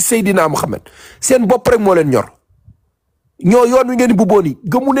barki Seydina Muhammad seen bopp rek moo leen ñor ñoo yoon wi ngeen di bubboo ni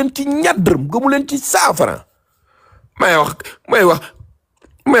gëmu leen ci ñaar dërëm gëmu leen ci 100 francs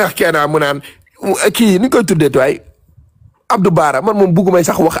may wax kenn mu naan kii ni koy tuddee tuwaay Abdou Bara man moom buggumay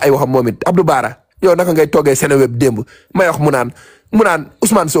sax wax ay waxam moom it Abdou Bara yow naka ngay toggee Seneweb démb may wax mu naan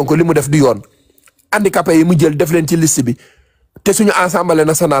Ousmane Sonko li mu def du yoon handicapé yi mu jël def leen ci liste bi te suñu assemblée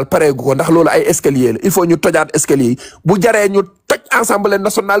nationale pareegu ko ndax loolu ay escalier la il faut ñu tojaat escalier yi bu jaree ñu toj assemblée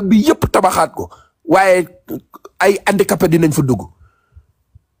nationale bi yëpp tabaxaat ko waaye ay handicapé dinañ fa dugg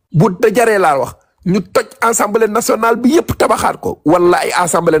bu jaree laa wax. ñu toj assemblée nationale bi yëpp tabaxaat ko wala ay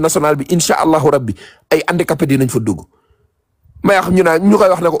assemblée nationale bi incha allahu rabbi ay handicapé dinañ fa dugg may wax ñu koy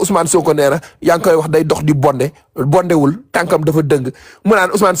wax ne ko Ousmane Sonko nee na yaa ngi koy wax day dox di bondewul tànkam dafa dëng mu naan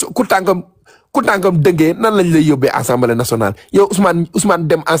Ousmane ku tànkam ku tànkam dëngee nan lañ lay yóbbee assemblée nationale yow Ousmane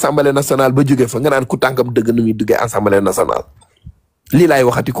dem assemblée nationale ba jóge fa nga naan ku tànkam dëgg nu muy duggee assemblée nationale lii laay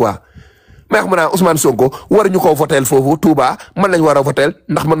waxati quoi mais xam naa Ousmane Sonko waruñu koo votel foofu Touba man lañ war a votel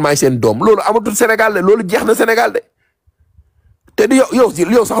ndax man maay seen doom loolu amatul Sénégal de loolu jeex na Sénégal de te di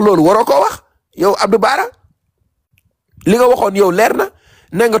yow sax loolu waroo koo wax yow Abdou Bara li nga waxoon yow leer na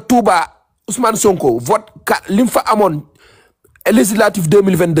ne nga Touba Ousmane Sonko vote lim fa amoon législatif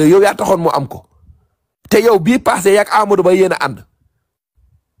 2022 yow yaa taxoon mu am ko te yow bii passé yak Amadou Ba yéen a ànd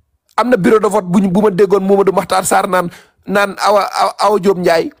am na bureau de vote bu ma déggoon Mamadou Makhtar Sarr naan Awa Diop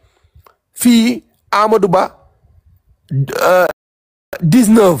Ndiaye fii Amadou Ba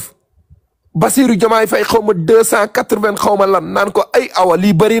 19 Bassirou Diomaye Faye xaw ma 280 xaw ma lan naan ko ay awa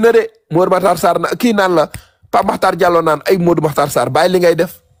lii bëri na de Modou Makhtar Sarr na kii naan la Pape Makhtar Diallo naan ay Modou Makhtar Sarr bàyyi li ngay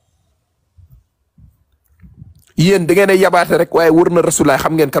def yéen da ngeen a yabaate rek waaye wër na rasulaay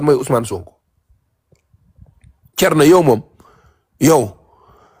xam ngeen kan mooy Ousmane Sonko Thierno yow moom yow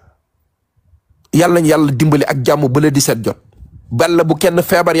yàlla nañ yàlla dimbali ak jàmm ba le 17 jot balla bu kenn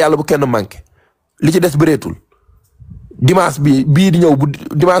feebar yàlla bu kenn manqué li ci des bëreetul dimanche bii di ñëw bu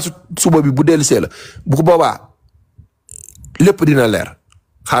dimanche suba bi bu dellusee la bu ko boobaa lépp dina leer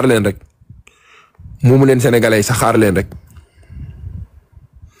xaar leen rek moomu leen sénégalais yi sax xaar leen rek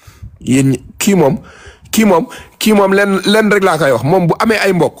yéen kii moom leen rek laa koy wax moom bu amee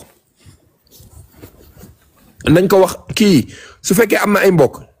ay mbokk nañ ko wax kii su fekkee am na ay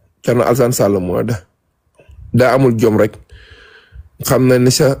mbokk Thierno Alassane Sall moo daa amul jom rek xam na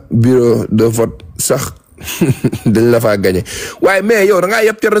ni sa bureau de vote sax dañ la faa gagné waaye mais yow da ngaa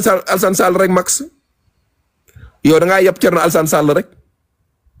yeb Thierno Alassane Sall rek Max yow da ngaa yeb Thierno Alassane Sall rek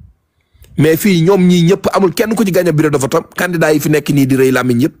mais fii ñoom ñii ñëpp amul kenn ku ci gagné bureau de vote am candidat yi fi nekk nii di rëy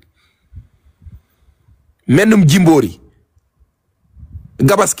làmmiñ yëpp mennum Jimbori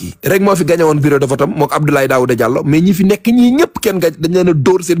Gabaski rek moo fi gagné woon bureau de vote am mook Abdoulaye Daouda Diallo mais ñi fi nekk ñii ñëpp kenn dañ leen a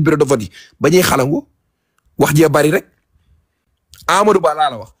dóor seen bureau de vote yi ba ñuy xalangu wax jee bari rek Amadou Ba laa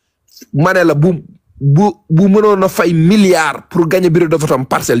la wax ma ne la bu mënoon a fay milliard pour gagner bureau de vote am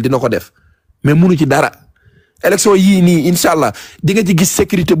parcelle dina ko def mais munu ci dara élection yii nii incha allah di nga ci gis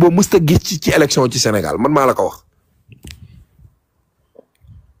sécurité boo musta gis ci élection ci Sénégal man maa la ko wax.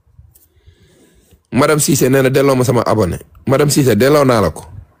 madame Cissé nee na delloo ma sama abonné madame Cissé delloo naa la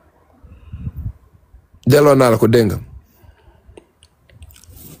ko dégg nga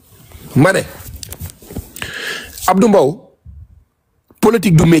ma ne Abdou Mbow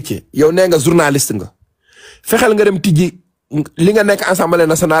politique du métier yow nee nga journaliste nga fexeel nga dem tijji li nga nekk assemblée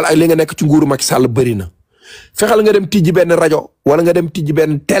nationale ak li nga nekk ci nguuru Macky Sall bëri na fexeel nga dem tijji benn rajo wala nga dem tijji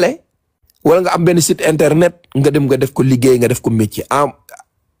benn télé wala nga am benn site internet nga dem nga def ko liggéey nga def ko métier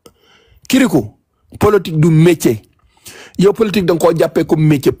kiriku politique du métier yow politique da nga koo jàppee comme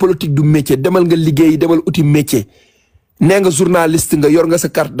métier politique du métier demal nga liggéey demal uti métier nee nga journaliste nga yor nga sa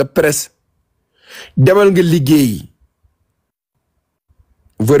carte de presse demal nga liggéey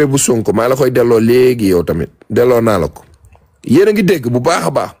vore bu Sonko maa la koy delloo léegi yow tamit delloo naa la ko yéen a ngi dégg bu baax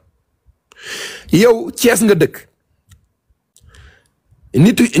a baax yow Thiès nga dëkk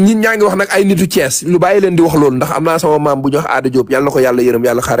ñi ñaa ngi wax nag ay nitu Thiès lu bàyyi leen di wax loolu ndax am naa sama maam bu ñu wax Aada Diop yàlla na ko yàlla yërëm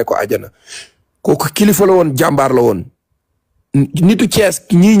yàlla xaare ko àjjana kooku kilifa la woon jàmbaar la woon nitu Thiès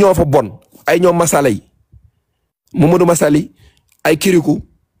ñii ñoo fa bon ay ñoom Masala yi Mamadou Masali ay Kirikou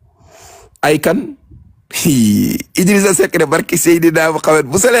ay kan Idrissa Seck de barki Seydina Muhammad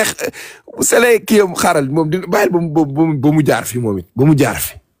bu salee kiyam xaaral moom di bàyyil ba mu jaar fi moom it ba mu jaar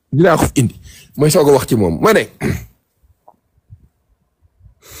fi dinaa ko indi mooy soog a wax ci moom ma ne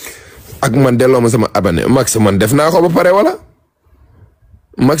ak man delloo ma sama abonné Max man def naa ko ba pare wala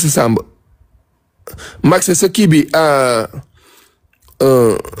Max Samb Max sa kii bi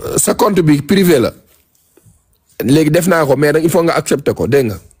sa compte bi privé la léegi def naa ko mais nag il faut nga accepter ko dégg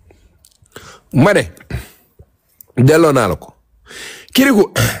nga ma ne delloo naa la ko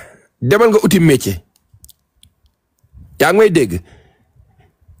Kirikou demal nga uti métier yaa ngi may dégg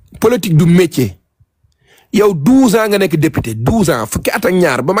politique du métier yow 12 ans nga nekk député 12 ans fukki at ak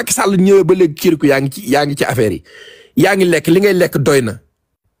ñaar ba Macky Sall ñëwee ba léegi Kirikou yaa ngi ci affaire yi yaa ngi lekk li ngay lekk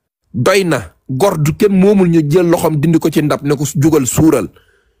doy na gor du kenn moomul ñu jël loxom dindi ko ci ndab ne ko jugal suural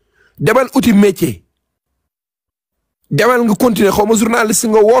demal uti métier demal nga continuer xaw ma journaliste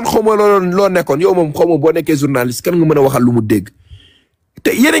nga woon xaw ma loo nekkoon yow moom xaw ma boo nekkee journaliste kan nga mën a waxal lu mu dégg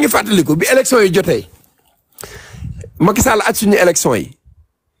te yéen a ngi fàttaliku bi élection yi jotee Macky Sall aj suñu élection yi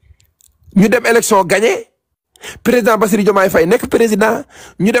ñu dem élection gagné président Bassirou Diomaye Faye nekk président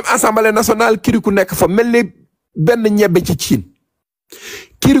ñu dem assemblée nationale Kirikou nekk fa mel ni benn ñebbe ci Chine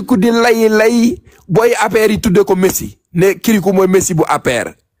Kirikou di lay booy APR yi tuddee ko Messi ne Kirikou mooy Messi bu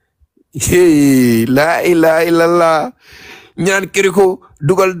APR la ilaha illallah ñaan kiriko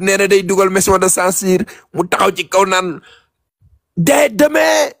dugal nee na day dugal motion de censure mu taxaw ci kaw naan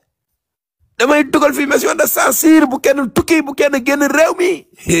damay dugal fi motion de censure bu kenn tukki bu kenn génn réew mi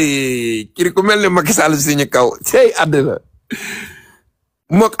kiriko mel ne Macky Sall suñu kaw cey àddina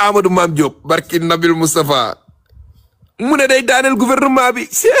mook Amadou Mame Diop barki Nabil Moustapha mu ne day daaneel gouvernement bi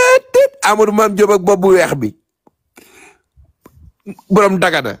seetet Amadou Mame Diop ak boobu weex bi borom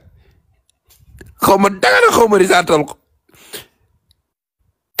dagana xaw ma risaatal ko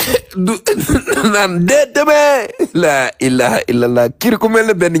du naan demee la ilaha illallah kii ku mel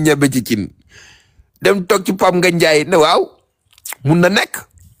ne benn ñebe ci cin dem toog ci Pam nga Ndiaye ne waaw mun na nekk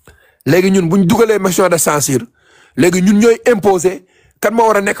léegi ñun buñ dugalee motion de censure léegi ñun ñooy imposer kan moo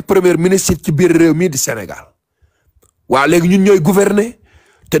war a nekk premier ministre ci biir réew mii di Sénégal waaw léegi ñun ñooy gouverner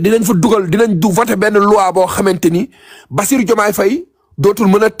te dinañ fa dugal dinañ voter benn loi boo xamante ni Bassirou Diomaye Faye dootul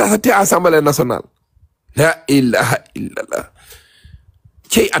mën a tasati assemblée nationale la ilaha illallah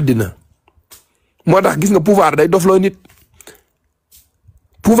cey àddina moo tax gis nga pouvoir day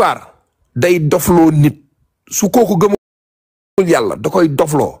dofloo nit su kooku gëmul yàlla da koy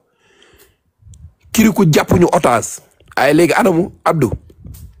dofloo kiriku jàpp ñu otage ay léegi anamu Abdou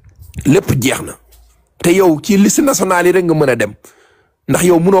lépp jeex na te yow ci liste nationale yi rek nga mën a dem ndax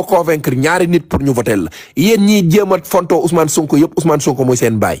yow mënoo convaincre ñaari nit pour ñu voter la yéen ñii jéem a fontoo Ousmane Sonko yëpp Ousmane Sonko mooy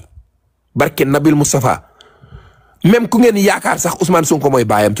seen baay barke Nabil Moustapha même ku ngeen yaakaar sax Ousmane Sonko mooy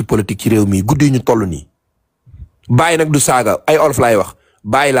baayam ci politique ci réew mi guddi ñu toll nii baay nag du saaga ay olof laay wax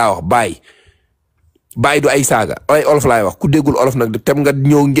baay laa wax baay du ay saaga ay olof laay wax ku déggul olof nag tem nga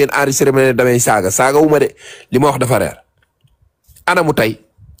ñëw ngeen enregistré ma ne damay saaga wu ma de li ma wax dafa reer anamu tey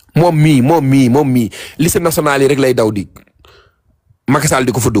moom mii liste nationale yi rek lay daw di Macky Sall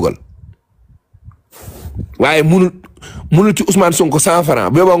di ko fa dugal waaye munul ci Ousmane Sonko 100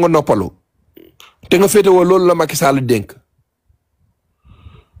 francs booba nga noppalu te nga féetewoo loolu la Macky Sall dénk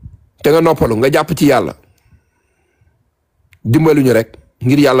te nga noppalu nga jàpp ci yàlla dimbaluñu rek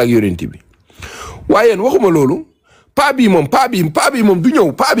ngir yàlla ak yonent bi waaye yéen waxuma loolu paa bii moom du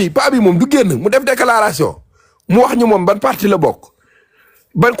ñëw paa bi moom du génn mu def déclaration mu wax ñu moom ban parti la bokk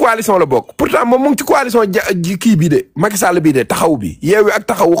ban coalition la bokk pourtant moom mu ngi ci coalition kii bii de Macky Sall bii de taxaw bi Yewwi ak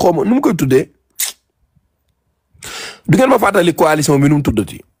taxawu xaw ma nu mu koy tuddee du ngeen ma fàttali coalition bi nu mu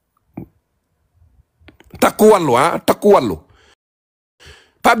tuddati takku wàllu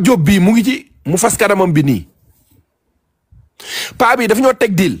Pape Diop bii mu ngi ci mu fas kanamam bi nii paa bi daf ñoo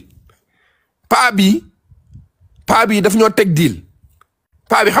teg deal paa bi daf ñoo teg deal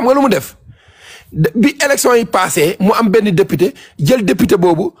paa bi xam nga lu mu def bi élection yi passé mu am benn député jël député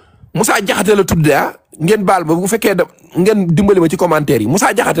boobu Moussa Diakhaté la tuddee ngeen baal ma bu fekkee ngeen dimbali ma ci commentaire yi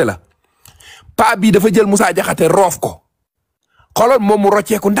Moussa Diakhaté la paa bii dafa jël Moussa Diakhaté roof ko xooloon moom mu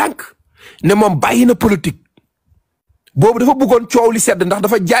rocceeku ndànk ne moom bàyyi na politique boobu dafa bëggoon coow li sedd ndax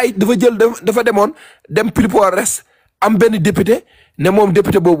dafa demoon dem Pilipores am benn député ne moom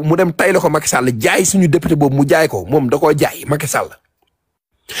député boobu mu dem tay la ko Macky Sall jaay suñu député boobu mu jaay ko moom da koo jaay Macky Sall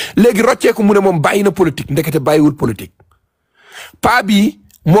léegi rocceeku mu ne moom bàyyi na politique ndekete bàyyiwul politique paa bii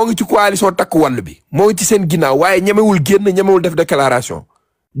moo ngi ci coalition takku wàll bi moo ngi ci seen ginnaaw waaye ñemewul génn ñemewul def déclaration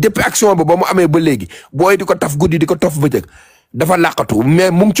depuis action ba mu amee ba léegi booy di ko taf guddi di ko tof bëccëg dafa làqatu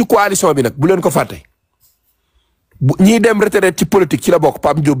mais mu ngi ci coalition bi nag bu leen ko fàtte ñiy dem retraite ci politique ci la bokk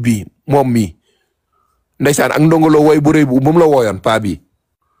Pape Diop bii moom mii ndeysaan ak ndongolo woy bu rëy bu moom la wooyoon paa bii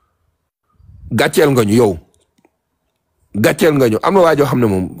gàcceel nga ñu yow gàcceel nga ñu am na waajoo xam ne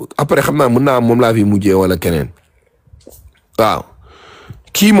moom après xam naa mën naa am moom laa fi mujjee wala keneen waaw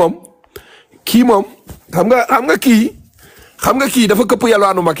kii moom xam nga kii dafa këpp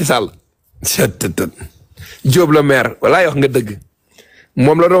yalwaanu Macky Sall Diop la maire walaay wax nga dëgg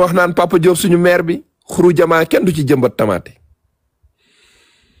moom la doon wax naan Papa Diop suñu maire bi xuru jamaa kenn du ci jëmbat tamaate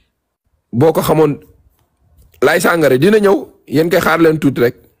boo ko xamoon Laye Sangare dina ñëw yéen koy xaar leen tuuti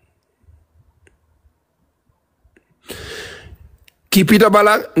rek kii Pita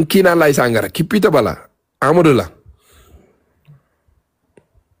Bala kii naan Laye Sangare kii Pita Bala Amadou la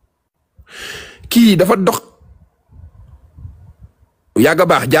kii dafa dox yàgg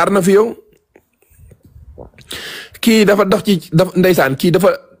baax jaar na fi yow kii dafa dox ci ndeysaan kii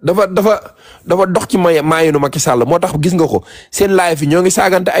dafa dox ci maayinu Macky Sall moo tax gis nga ko seen live fi ñoo ngi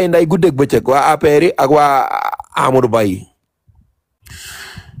saagante ay nday guddeeg bëccëg waa APR yi ak waa Amadou Ba yi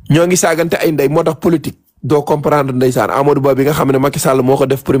ñoo ngi saagante ay nday moo tax politique doo comprendre ndeysaan Amadou Ba bi nga xam ne Macky Sall moo ko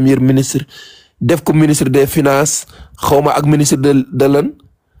def premier ministre def ko ministre des finances xawma ak ministre de lan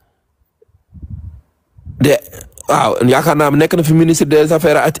de waaw yaakaar naa nekk na fi ministre des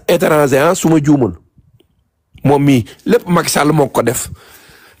affaires étrangères su ma juumul moom mii lépp Macky Sall moo ko def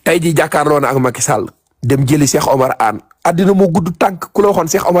tey jii jàkkaarloo na ak Macky Sall dem jëli Cheikh Omar Anne addina moo gudd tànk ku la waxoon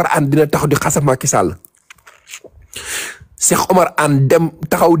Cheikh Omar Anne dina taxaw di xas Macky Sall Cheikh Omar Anne dem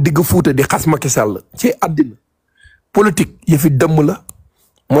taxaw digg Fuuta di xas Macky Sall ci addina politique yëfi dëmm la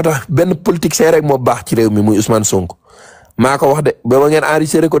moo tax benn politique see rek moo baax ci réew mi muy Ousmane Sonko maa ko wax de ba ma ngeen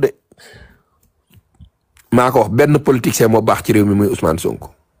enregistré ko de maa ko wax benn politique see moo baax ci réew mi muy Ousmane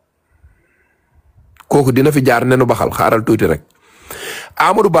Sonko kooku dina fi jaar nenu baxal xaaral tuuti rek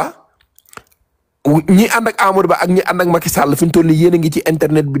Amadou Ba ñi ànd ak Amadou Ba ak ñi ànd ak Macky Sall fi mu toll nii yéen a ngi ci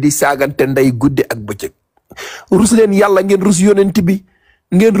internet bi di saagante nday guddi ak bëccëg rus leen yàlla ngeen rus yonent bi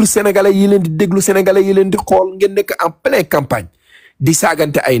ngeen rus sénégalais yi leen di déglu sénégalais yi leen di xool ngeen nekk en pleine campagne di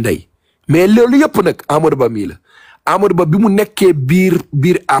saagante ay ndey mais loolu yëpp nag Amadou Ba mii la Amadou Ba bi mu nekkee biir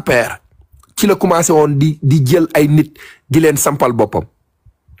APR ci la commencé woon di jël ay nit di leen sampal boppam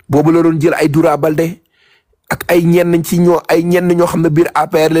boobu la doon jël ay Doura Baldé ak ay ñenn ñoo xam ne biir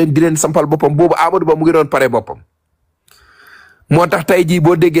APR leen di leen sampal boppam boobu Amadou Ba mu ngi doon pare boppam moo tax tey jii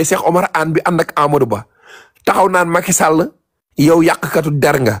boo déggee Cheikh Omar Anne bi ànd ak Amadou Ba taxaw naan Macky Sall yow yàqkatu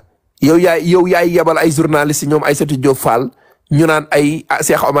der nga yow yaay yebal ay journaliste ñoom Aïssatou Diop Fall ñu naan ay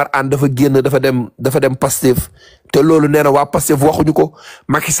Cheikh Omar Anne dafa génn dafa dem Pastef te loolu nee na waa Pastef waxuñu ko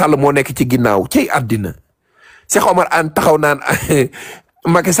Macky Sall moo nekk ci ginnaaw ci àddina Cheikh Omar Anne taxaw naan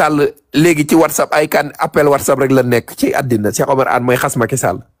Macky Sall léegi ci WhatsApp ay kan appel WhatsApp rek la nekk ci àddina Cheikh Omar Anne mooy xas Macky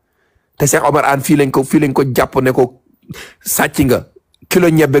Sall te Cheikh Omar Anne fii lañ ko jàpp ne ko sàcc nga kilo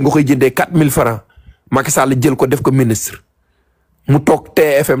ñebbe nga koy jëndee 4000 francs Macky Sall jël ko def ko ministre mu toog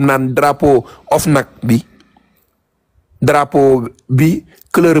TFM naan drapeau OFNAC bi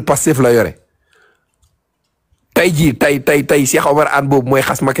couleur Pastef la yore tey jii tey Cheikh Omar Anne boobu mooy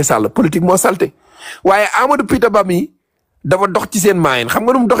xas Macky Sall politique moo salte waaye Amadou Pita Ba mi dafa dox ci seen maayin xam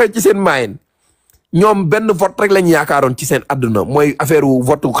nga nu mu doxee ci seen maayin ñoom benn vote rek lañu yaakaaroon ci seen àdduna mooy affaire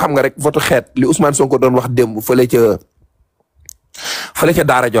vote xam nga rek vote xeet li Ousmane Sonko doon wax démb fële ca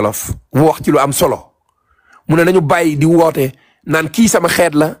Daara Jolof mu wax ci lu am solo mu ne nañu bàyyi di woote naan kii sama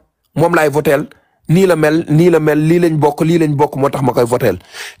xeet la moom laay voteel nii la mel lii lañ bokk moo tax ma koy voteel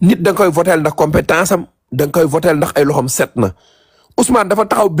nit da nga koy voteel ndax compétence am da nga koy voteel ndax ay loxom set na Ousmane dafa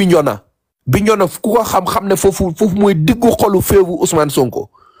taxaw Bignona ku ko xam ne foofu mooy diggu xolu féewu Ousmane Sonko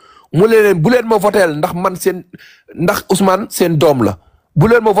mu leen bu leen ma voteel ndax Ousmane seen doom la bu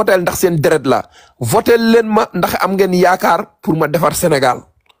leen ma voteel ndax seen deret la voteel leen ma ndax am ngeen yaakaar pour ma defar Sénégal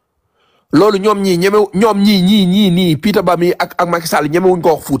loolu ñoom ñii Pita Ba mi ak Macky Sall ñemewuñ ko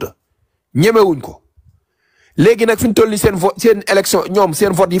wax Fuuta ñemewuñ ko léegi nag fi ñu toll ni seen élection ñoom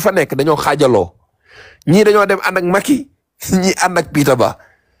seen vote yi fa nekk dañoo xaajaloo ñii dañoo dem ànd ak Macky ñii ànd ak Pita Ba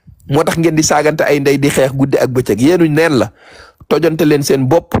moo tax ngeen di saagante ay ndey di xeex guddi ak bëccëg yéenuñ neen la tojante leen seen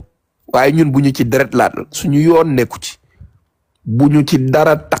bopp waaye ñun bu ñu ci deret laat suñu yoon nekku ci bu ñu ci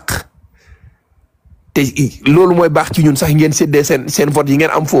dara taq te loolu mooy baax ci ñun sax ngeen séddee seen vote yi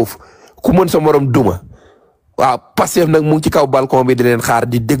ngeen am foofu ku mën sa morom duma waaw Pastef nag mu ngi ci kaw balcon bi di leen xaar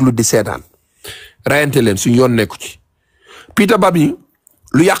di déglu di seetaan rayante leen suñu yoon nekku ci Pita Ba mi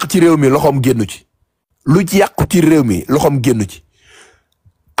lu yàq ci réew mi loxoom génnu ci lu ci yàqu ci réew mi loxoom génnu ci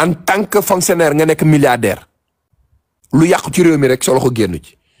en tant que fonctionnaire nga nekk milliardaire lu yàqu ci réew mi rek sa loxo génnu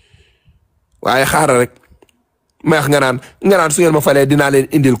ci waaye xaaral rek may wax nga naan su ngeen ma falee dinaa leen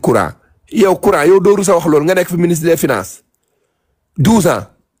indil courant yow dooru sa wax loolu nga nekk fi ministre des finances 12 ans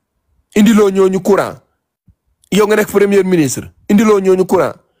indiloo ñooñu courant yow nga nekk premier ministre indiloo ñooñu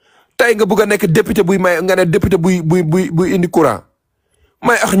courant tey nga bëgg a nekk député buy may nga ne député buy indi courant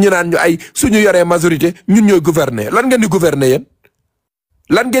may wax ñu naan ñu ay suñu yoree majorité ñun ñooy gouverner lan ngeen di gouverner yéen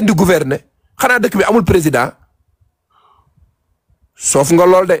lan ngeen di gouverner xanaa dëkk bi amul président soof nga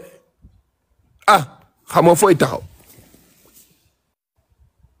lool de xamoo fooy taxaw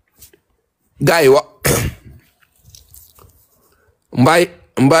gars yi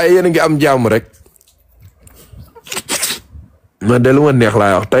mbaay yéen a ngi am jàmm rek ma de lu ma neex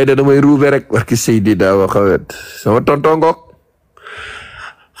laa wax tey de damay ruube rek wax ki Seydi daa wa xawet sama tontongook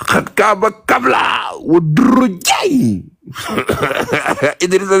xat kaaba kabla wa duru jaay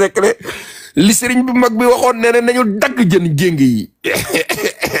Idrissa Seck ne li sëriñ bi mag bi waxoon nee na nañu dagg jën jéngi yi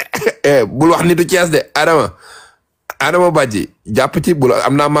bul wax nitu Thiès de Adama Badji jàpp ci bul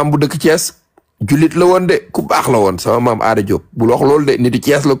am naa maam bu dëkk Thiès jullit la woon de ku baax la woon sama maam Aada Diop bul wax loolu de nitu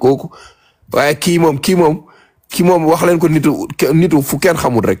Thiès la kooku waaye kii moom wax leen ko nitu fu kenn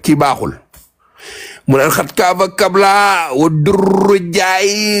xamul rek kii baaxul mu naan xat kaaba kabla wa durru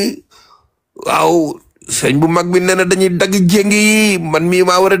jaay waaw sëñ bu mag bi nee na dañuy dagg jéngi yi man mii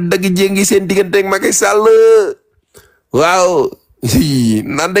maa war a dagg jéngi seen diggante ak Macky Sall waaw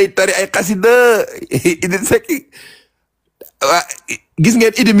nan day tari ay xasida Idrissa Seck gis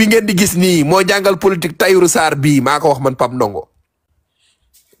ngeen idi mi ngeen di gis nii moo jàngal politique Tahirou Sarr bii maa ko wax man Pape Ndongo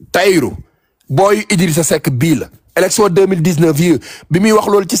Tahirou booy Idrissa Seck bii la élection 2019 yi bi muy wax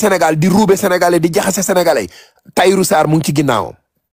loolu ci Sénégal di ruube sénégalais di jaxase sénégalais Tahirou Sarr mu ngi ci ginnaawam